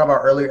 in one of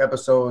our earlier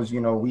episodes,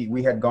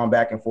 we had gone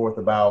back and forth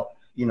about,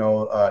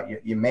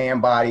 your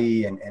man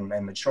body and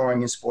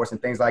maturing in sports and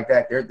things like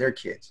that. They're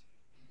kids,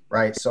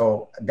 right?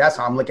 So that's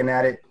how I'm looking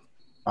at it.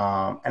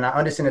 And I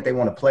understand that they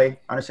want to play.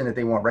 I understand that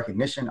they want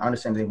recognition. I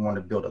understand they want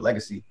to build a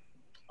legacy.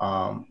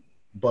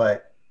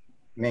 But,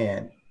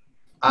 man.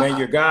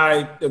 Your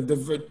guy,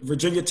 the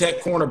Virginia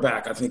Tech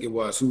cornerback, I think it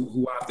was,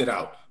 who opted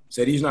out,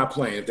 said he's not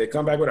playing. If they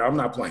come back with it, I'm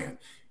not playing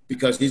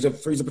because he's a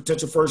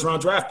potential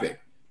first-round draft pick.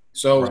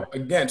 So,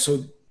 Again,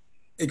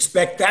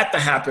 expect that to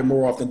happen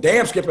more often.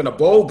 Damn, skipping a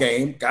bowl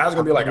game, guys are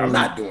going to be like, I'm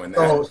not doing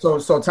that.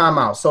 So time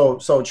out.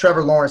 So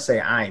Trevor Lawrence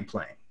say, I ain't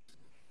playing.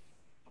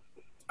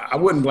 I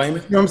wouldn't blame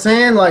it. You know what I'm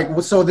saying?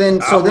 Like, so then,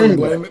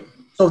 blame it.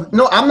 So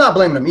no, I'm not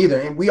blaming them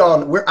either. And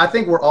I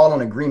think we're all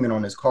in agreement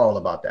on this call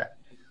about that.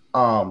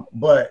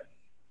 But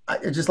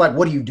it's just like,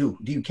 what do?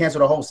 Do you cancel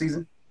the whole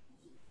season?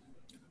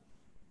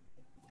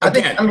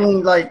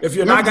 If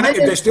you're not going to,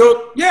 if they're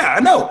still, yeah,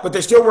 I know, but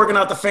they're still working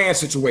out the fan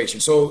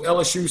situation. So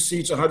LSU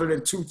seats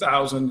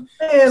 102,000.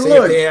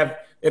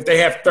 If they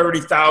have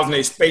 30,000,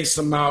 they space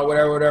them out,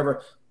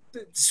 whatever.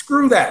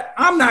 Screw that.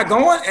 I'm not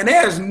going, and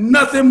there's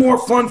nothing more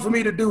fun for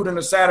me to do than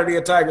a Saturday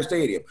at Tiger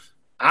Stadium.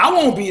 I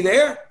won't be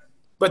there,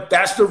 but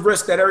that's the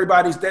risk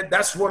that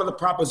that's one of the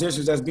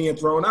propositions that's being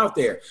thrown out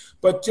there.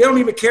 But they don't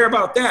even care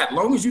about that. As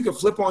long as you can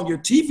flip on your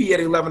TV at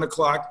 11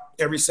 o'clock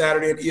every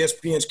Saturday and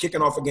ESPN's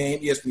kicking off a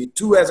game,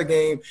 ESPN2 has a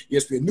game,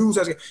 ESPN News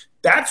has a game,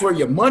 that's where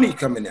your money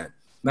coming in.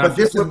 Now, if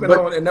you're flipping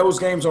on and those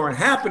games aren't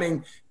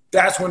happening,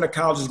 that's when the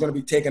college is going to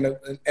be taking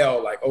an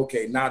L, like,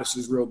 okay, now this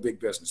is real big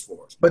business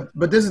for us. But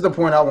this is the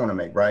point I want to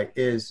make, right,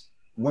 is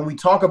when we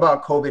talk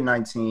about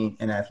COVID-19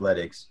 in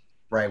athletics,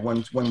 right,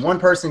 when one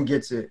person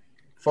gets it,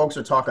 folks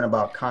are talking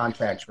about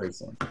contact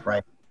tracing,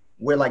 right?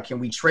 We're like, can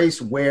we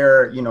trace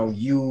where,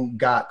 you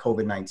got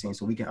COVID-19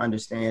 so we can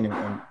understand and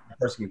the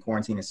person can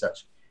quarantine and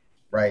such,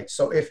 right?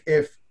 So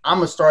if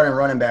I'm a starting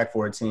running back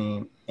for a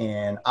team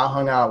and I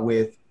hung out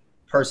with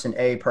person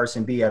A,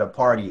 person B at a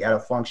party, at a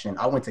function.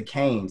 I went to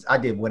Cane's. I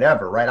did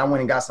whatever, right? I went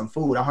and got some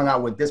food. I hung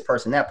out with this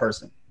person, that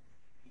person.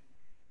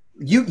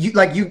 You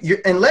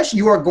unless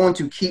you are going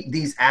to keep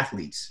these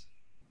athletes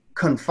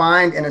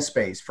confined in a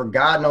space for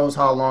God knows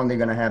how long they're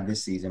going to have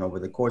this season over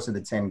the course of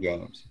the 10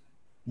 games,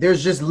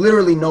 there's just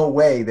literally no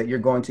way that you're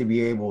going to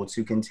be able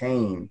to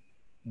contain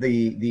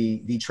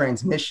the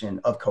transmission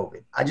of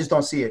COVID. I just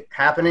don't see it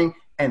happening,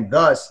 and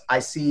thus I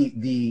see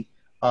the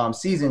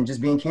season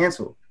just being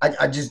canceled.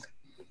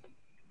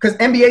 Because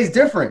NBA is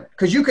different.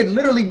 Because you could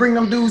literally bring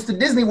them dudes to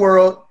Disney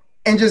World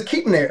and just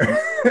keep them there.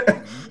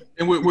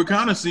 And we're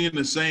kind of seeing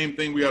the same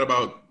thing. We got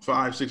about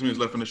 5-6 minutes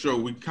left in the show.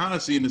 We're kind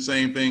of seeing the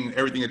same thing.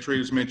 Everything that Trey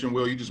just mentioned,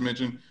 Will, you just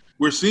mentioned.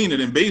 We're seeing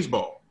it in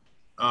baseball.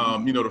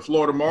 The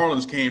Florida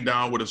Marlins came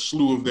down with a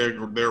slew of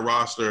their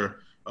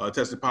roster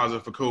tested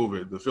positive for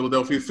COVID. The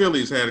Philadelphia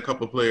Phillies had a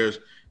couple of players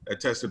that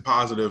tested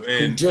positive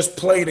and who just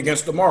played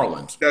against the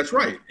Marlins. That's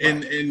right.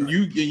 And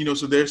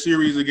so their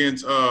series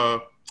against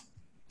the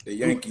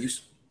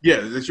Yankees.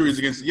 Yeah, the series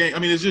against the Yankees. I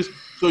mean, it's just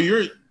so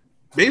you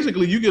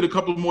get a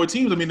couple more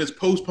teams. I mean, it's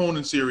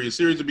postponing series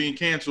are being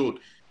canceled.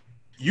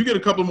 You get a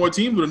couple more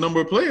teams with a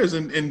number of players,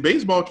 and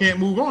baseball can't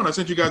move on. I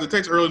sent you guys a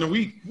text earlier in the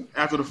week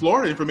after the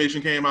Florida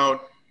information came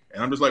out,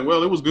 and I'm just like,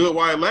 well, it was good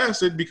while it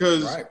lasted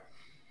because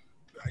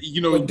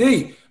But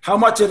D, how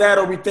much of that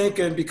are we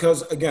thinking?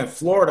 Because again,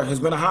 Florida has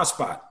been a hot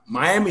spot.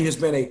 Miami has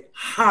been a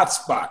hot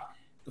spot.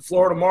 The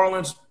Florida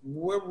Marlins,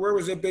 where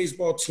was their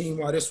baseball team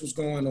while this was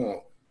going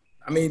on?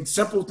 I mean,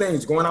 simple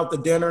things, going out to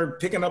dinner,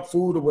 picking up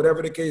food or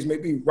whatever the case may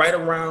be, right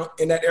around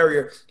in that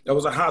area, that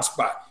was a hot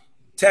spot.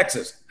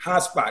 Texas, hot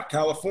spot.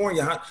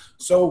 California, hot.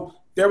 So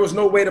there was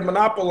no way to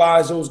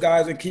monopolize those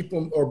guys and keep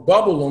them or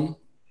bubble them,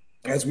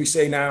 as we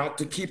say now,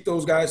 to keep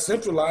those guys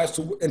centralized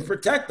and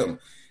protect them.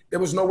 There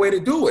was no way to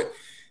do it.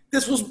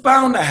 This was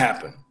bound to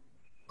happen.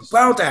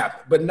 Bound to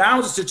happen. But now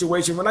it's a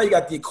situation where now you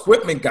got the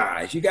equipment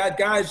guys, you got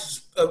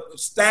guys,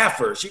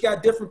 staffers, you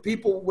got different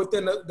people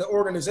within the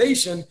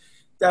organization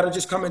that are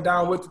just coming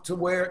down with it to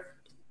where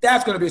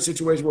that's going to be a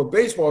situation where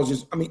baseball is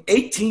just,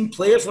 18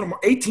 players,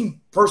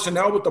 18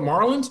 personnel with the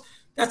Marlins,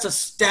 that's a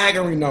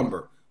staggering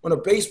number. On a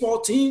baseball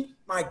team,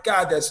 my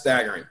God, that's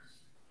staggering.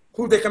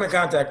 Who they come in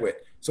contact with?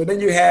 So then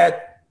you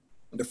had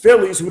the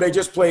Phillies, who they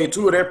just played,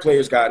 2 of their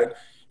players got it.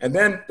 And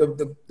then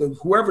the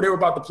whoever they were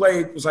about to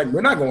play was like,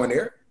 we're not going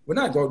there. We're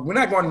not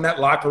going in that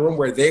locker room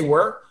where they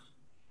were.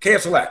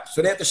 Cancel that.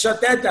 So they have to shut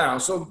that down.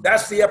 So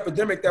that's the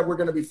epidemic that we're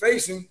going to be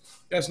facing.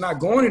 That's not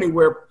going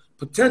anywhere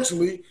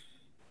potentially.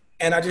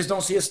 And I just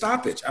don't see a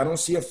stoppage. I don't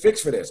see a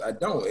fix for this. I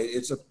don't.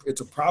 It's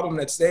a problem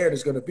that's there.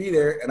 That's going to be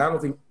there. And I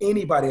don't think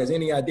anybody has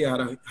any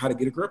idea how to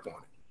get a grip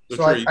on it.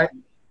 So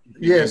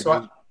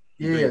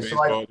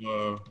baseball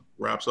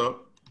wraps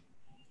up.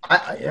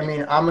 I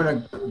mean, I'm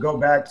going to go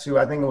back to,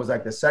 I think it was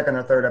like the second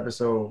or third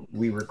episode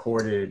we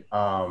recorded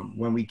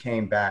when we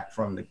came back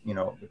from the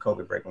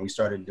COVID break, when we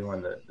started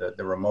doing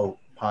the remote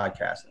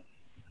podcasting.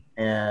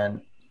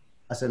 And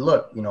I said,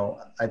 look,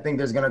 I think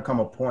there's going to come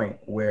a point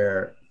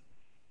where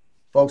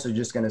folks are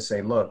just going to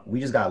say, look, we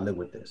just got to live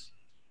with this.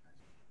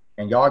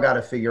 And y'all got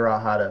to figure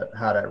out how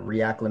to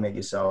reacclimate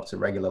yourself to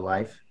regular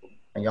life.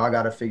 And y'all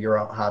got to figure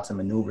out how to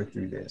maneuver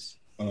through this.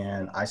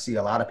 And I see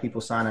a lot of people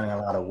signing a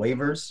lot of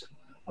waivers,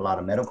 a lot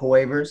of medical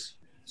waivers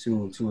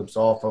to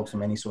absolve folks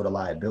from any sort of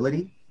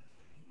liability.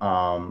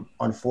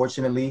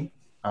 Unfortunately,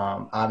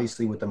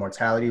 obviously with the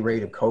mortality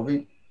rate of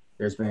COVID,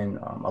 there's been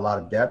a lot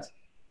of deaths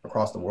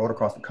across the world,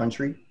 across the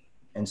country.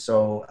 And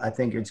so I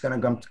think it's going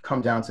to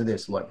come down to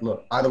this.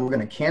 Look, either we're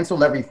going to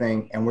cancel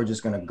everything and we're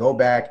just going to go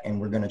back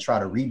and we're going to try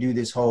to redo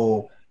this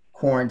whole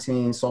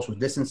quarantine, social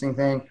distancing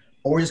thing,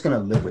 or we're just going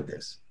to live with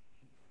this.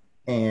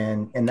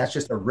 And that's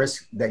just a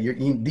risk that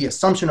the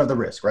assumption of the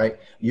risk, right?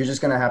 You're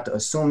just going to have to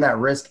assume that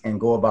risk and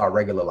go about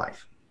regular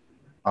life.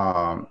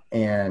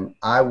 And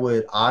I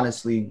would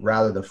honestly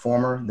rather the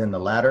former than the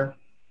latter,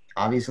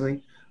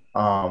 obviously.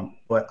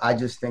 But I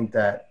just think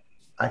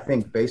I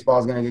think baseball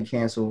is going to get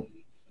canceled.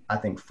 I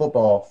think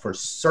football for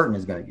certain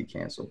is going to get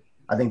canceled.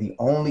 I think the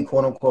only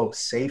quote unquote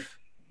safe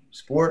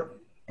sport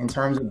in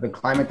terms of the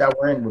climate that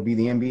we're in would be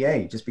the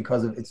NBA, just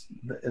because of it's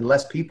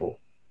less people.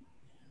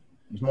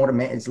 It's more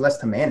it's less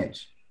to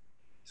manage.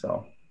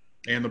 So.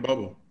 And the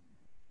bubble.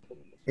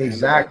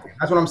 Exactly.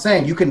 That's what I'm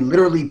saying. You can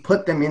literally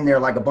put them in there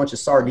like a bunch of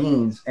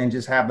sardines and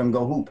just have them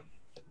go hoop.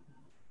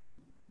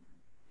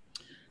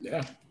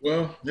 Yeah.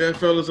 Well, yeah,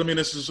 fellas. I mean,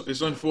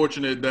 it's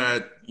unfortunate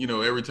that,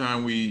 every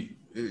time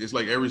it's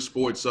like every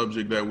sports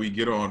subject that we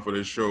get on for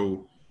this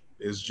show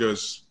is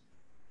just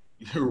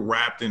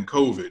wrapped in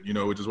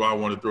COVID, which is why I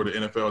want to throw the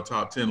NFL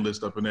top 10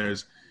 list up in there.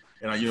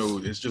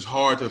 And it's just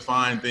hard to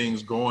find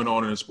things going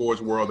on in the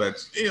sports world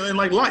that's, and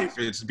like life,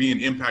 it's being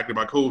impacted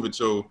by COVID.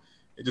 So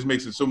it just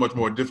makes it so much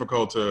more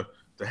difficult to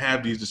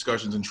have these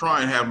discussions and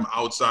try and have them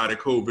outside of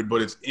COVID,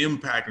 but it's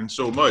impacting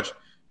so much.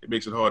 It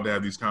makes it hard to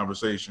have these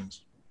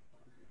conversations.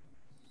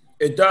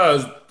 It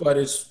does, but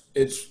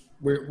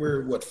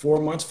we're what,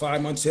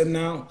 5 months in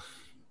now,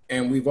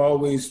 and we've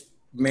always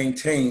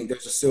maintained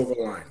there's a silver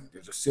lining.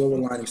 There's a silver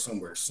lining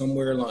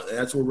somewhere along. And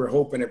that's what we're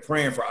hoping and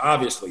praying for.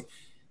 Obviously,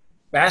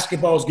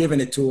 basketball's giving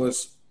it to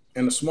us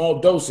in a small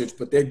dosage,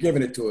 but they're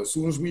giving it to us. As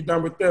soon as we're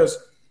done with this,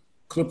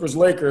 Clippers,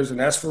 Lakers, and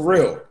that's for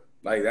real.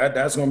 Like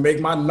that's gonna make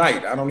my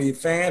night. I don't need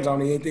fans. I don't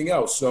need anything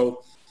else.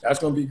 So that's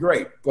gonna be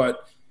great.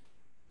 But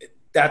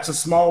that's a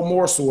small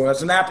morsel.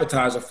 That's an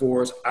appetizer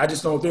for us. I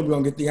just don't think we're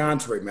going to get the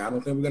entree, man. I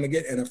don't think we're going to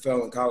get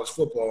NFL and college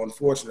football,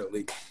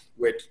 unfortunately,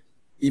 which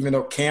even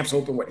though camps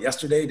open,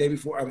 yesterday, day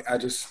before,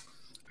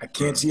 I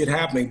can't see it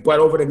happening. But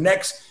over the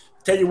next,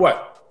 tell you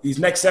what, these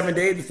next 7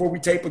 days before we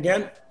tape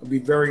again, it'll be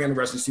very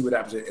interesting to see what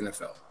happens in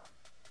NFL.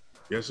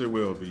 Yes, it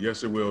will be.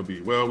 Yes, it will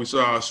be. Well, we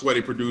saw our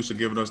sweaty producer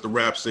giving us the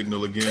rap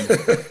signal again.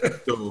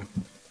 So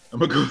I'm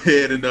going to go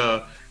ahead and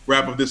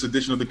wrap up this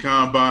edition of the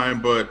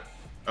Combine. But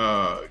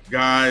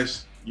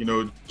guys,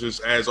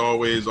 just as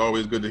always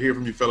good to hear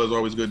from you fellas.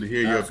 Always good to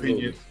hear your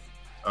opinions.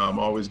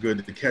 Always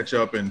good to catch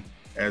up. And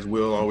as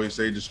Will always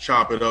say, just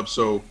chop it up.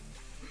 So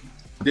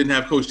didn't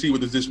have Coach T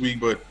with us this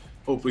week, but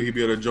hopefully he'll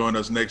be able to join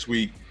us next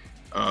week.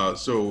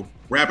 So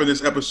wrapping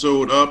this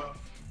episode up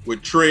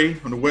with Trey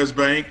on the West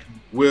Bank,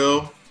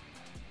 Will,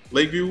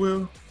 Lakeview,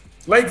 Will?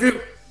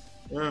 Lakeview.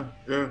 Yeah.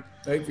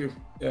 Lakeview,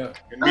 yeah.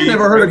 I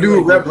never heard a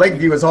dude rep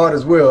Lakeview as hard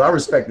as Will. I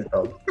respect it,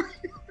 though.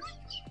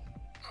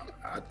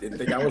 I didn't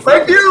think I was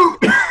Lakeview!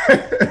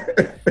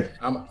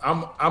 I'm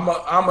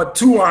a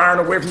 2-iron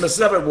away from the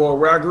 7-ball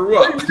where I grew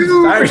up.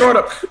 I ain't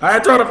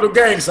throwing up no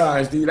gang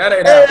signs, dude. That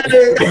ain't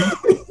happening.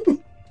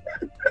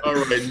 All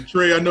right,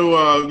 Trey. I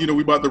know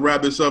we about to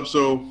wrap this up,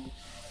 so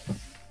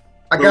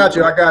I got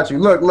you.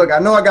 Look. I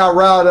know I got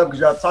riled up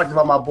because y'all talked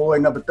about my boy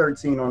number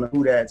 13 on the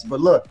Who Dats. But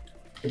look,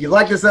 if you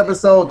like this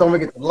episode, don't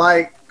forget to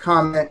like,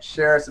 comment,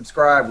 share,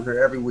 subscribe. We're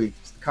here every week.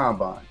 It's the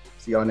Combine.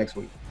 See y'all next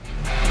week.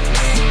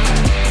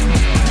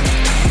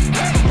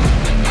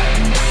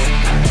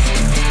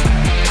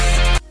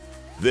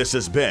 This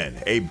has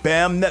been a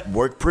BAM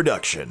Network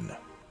production.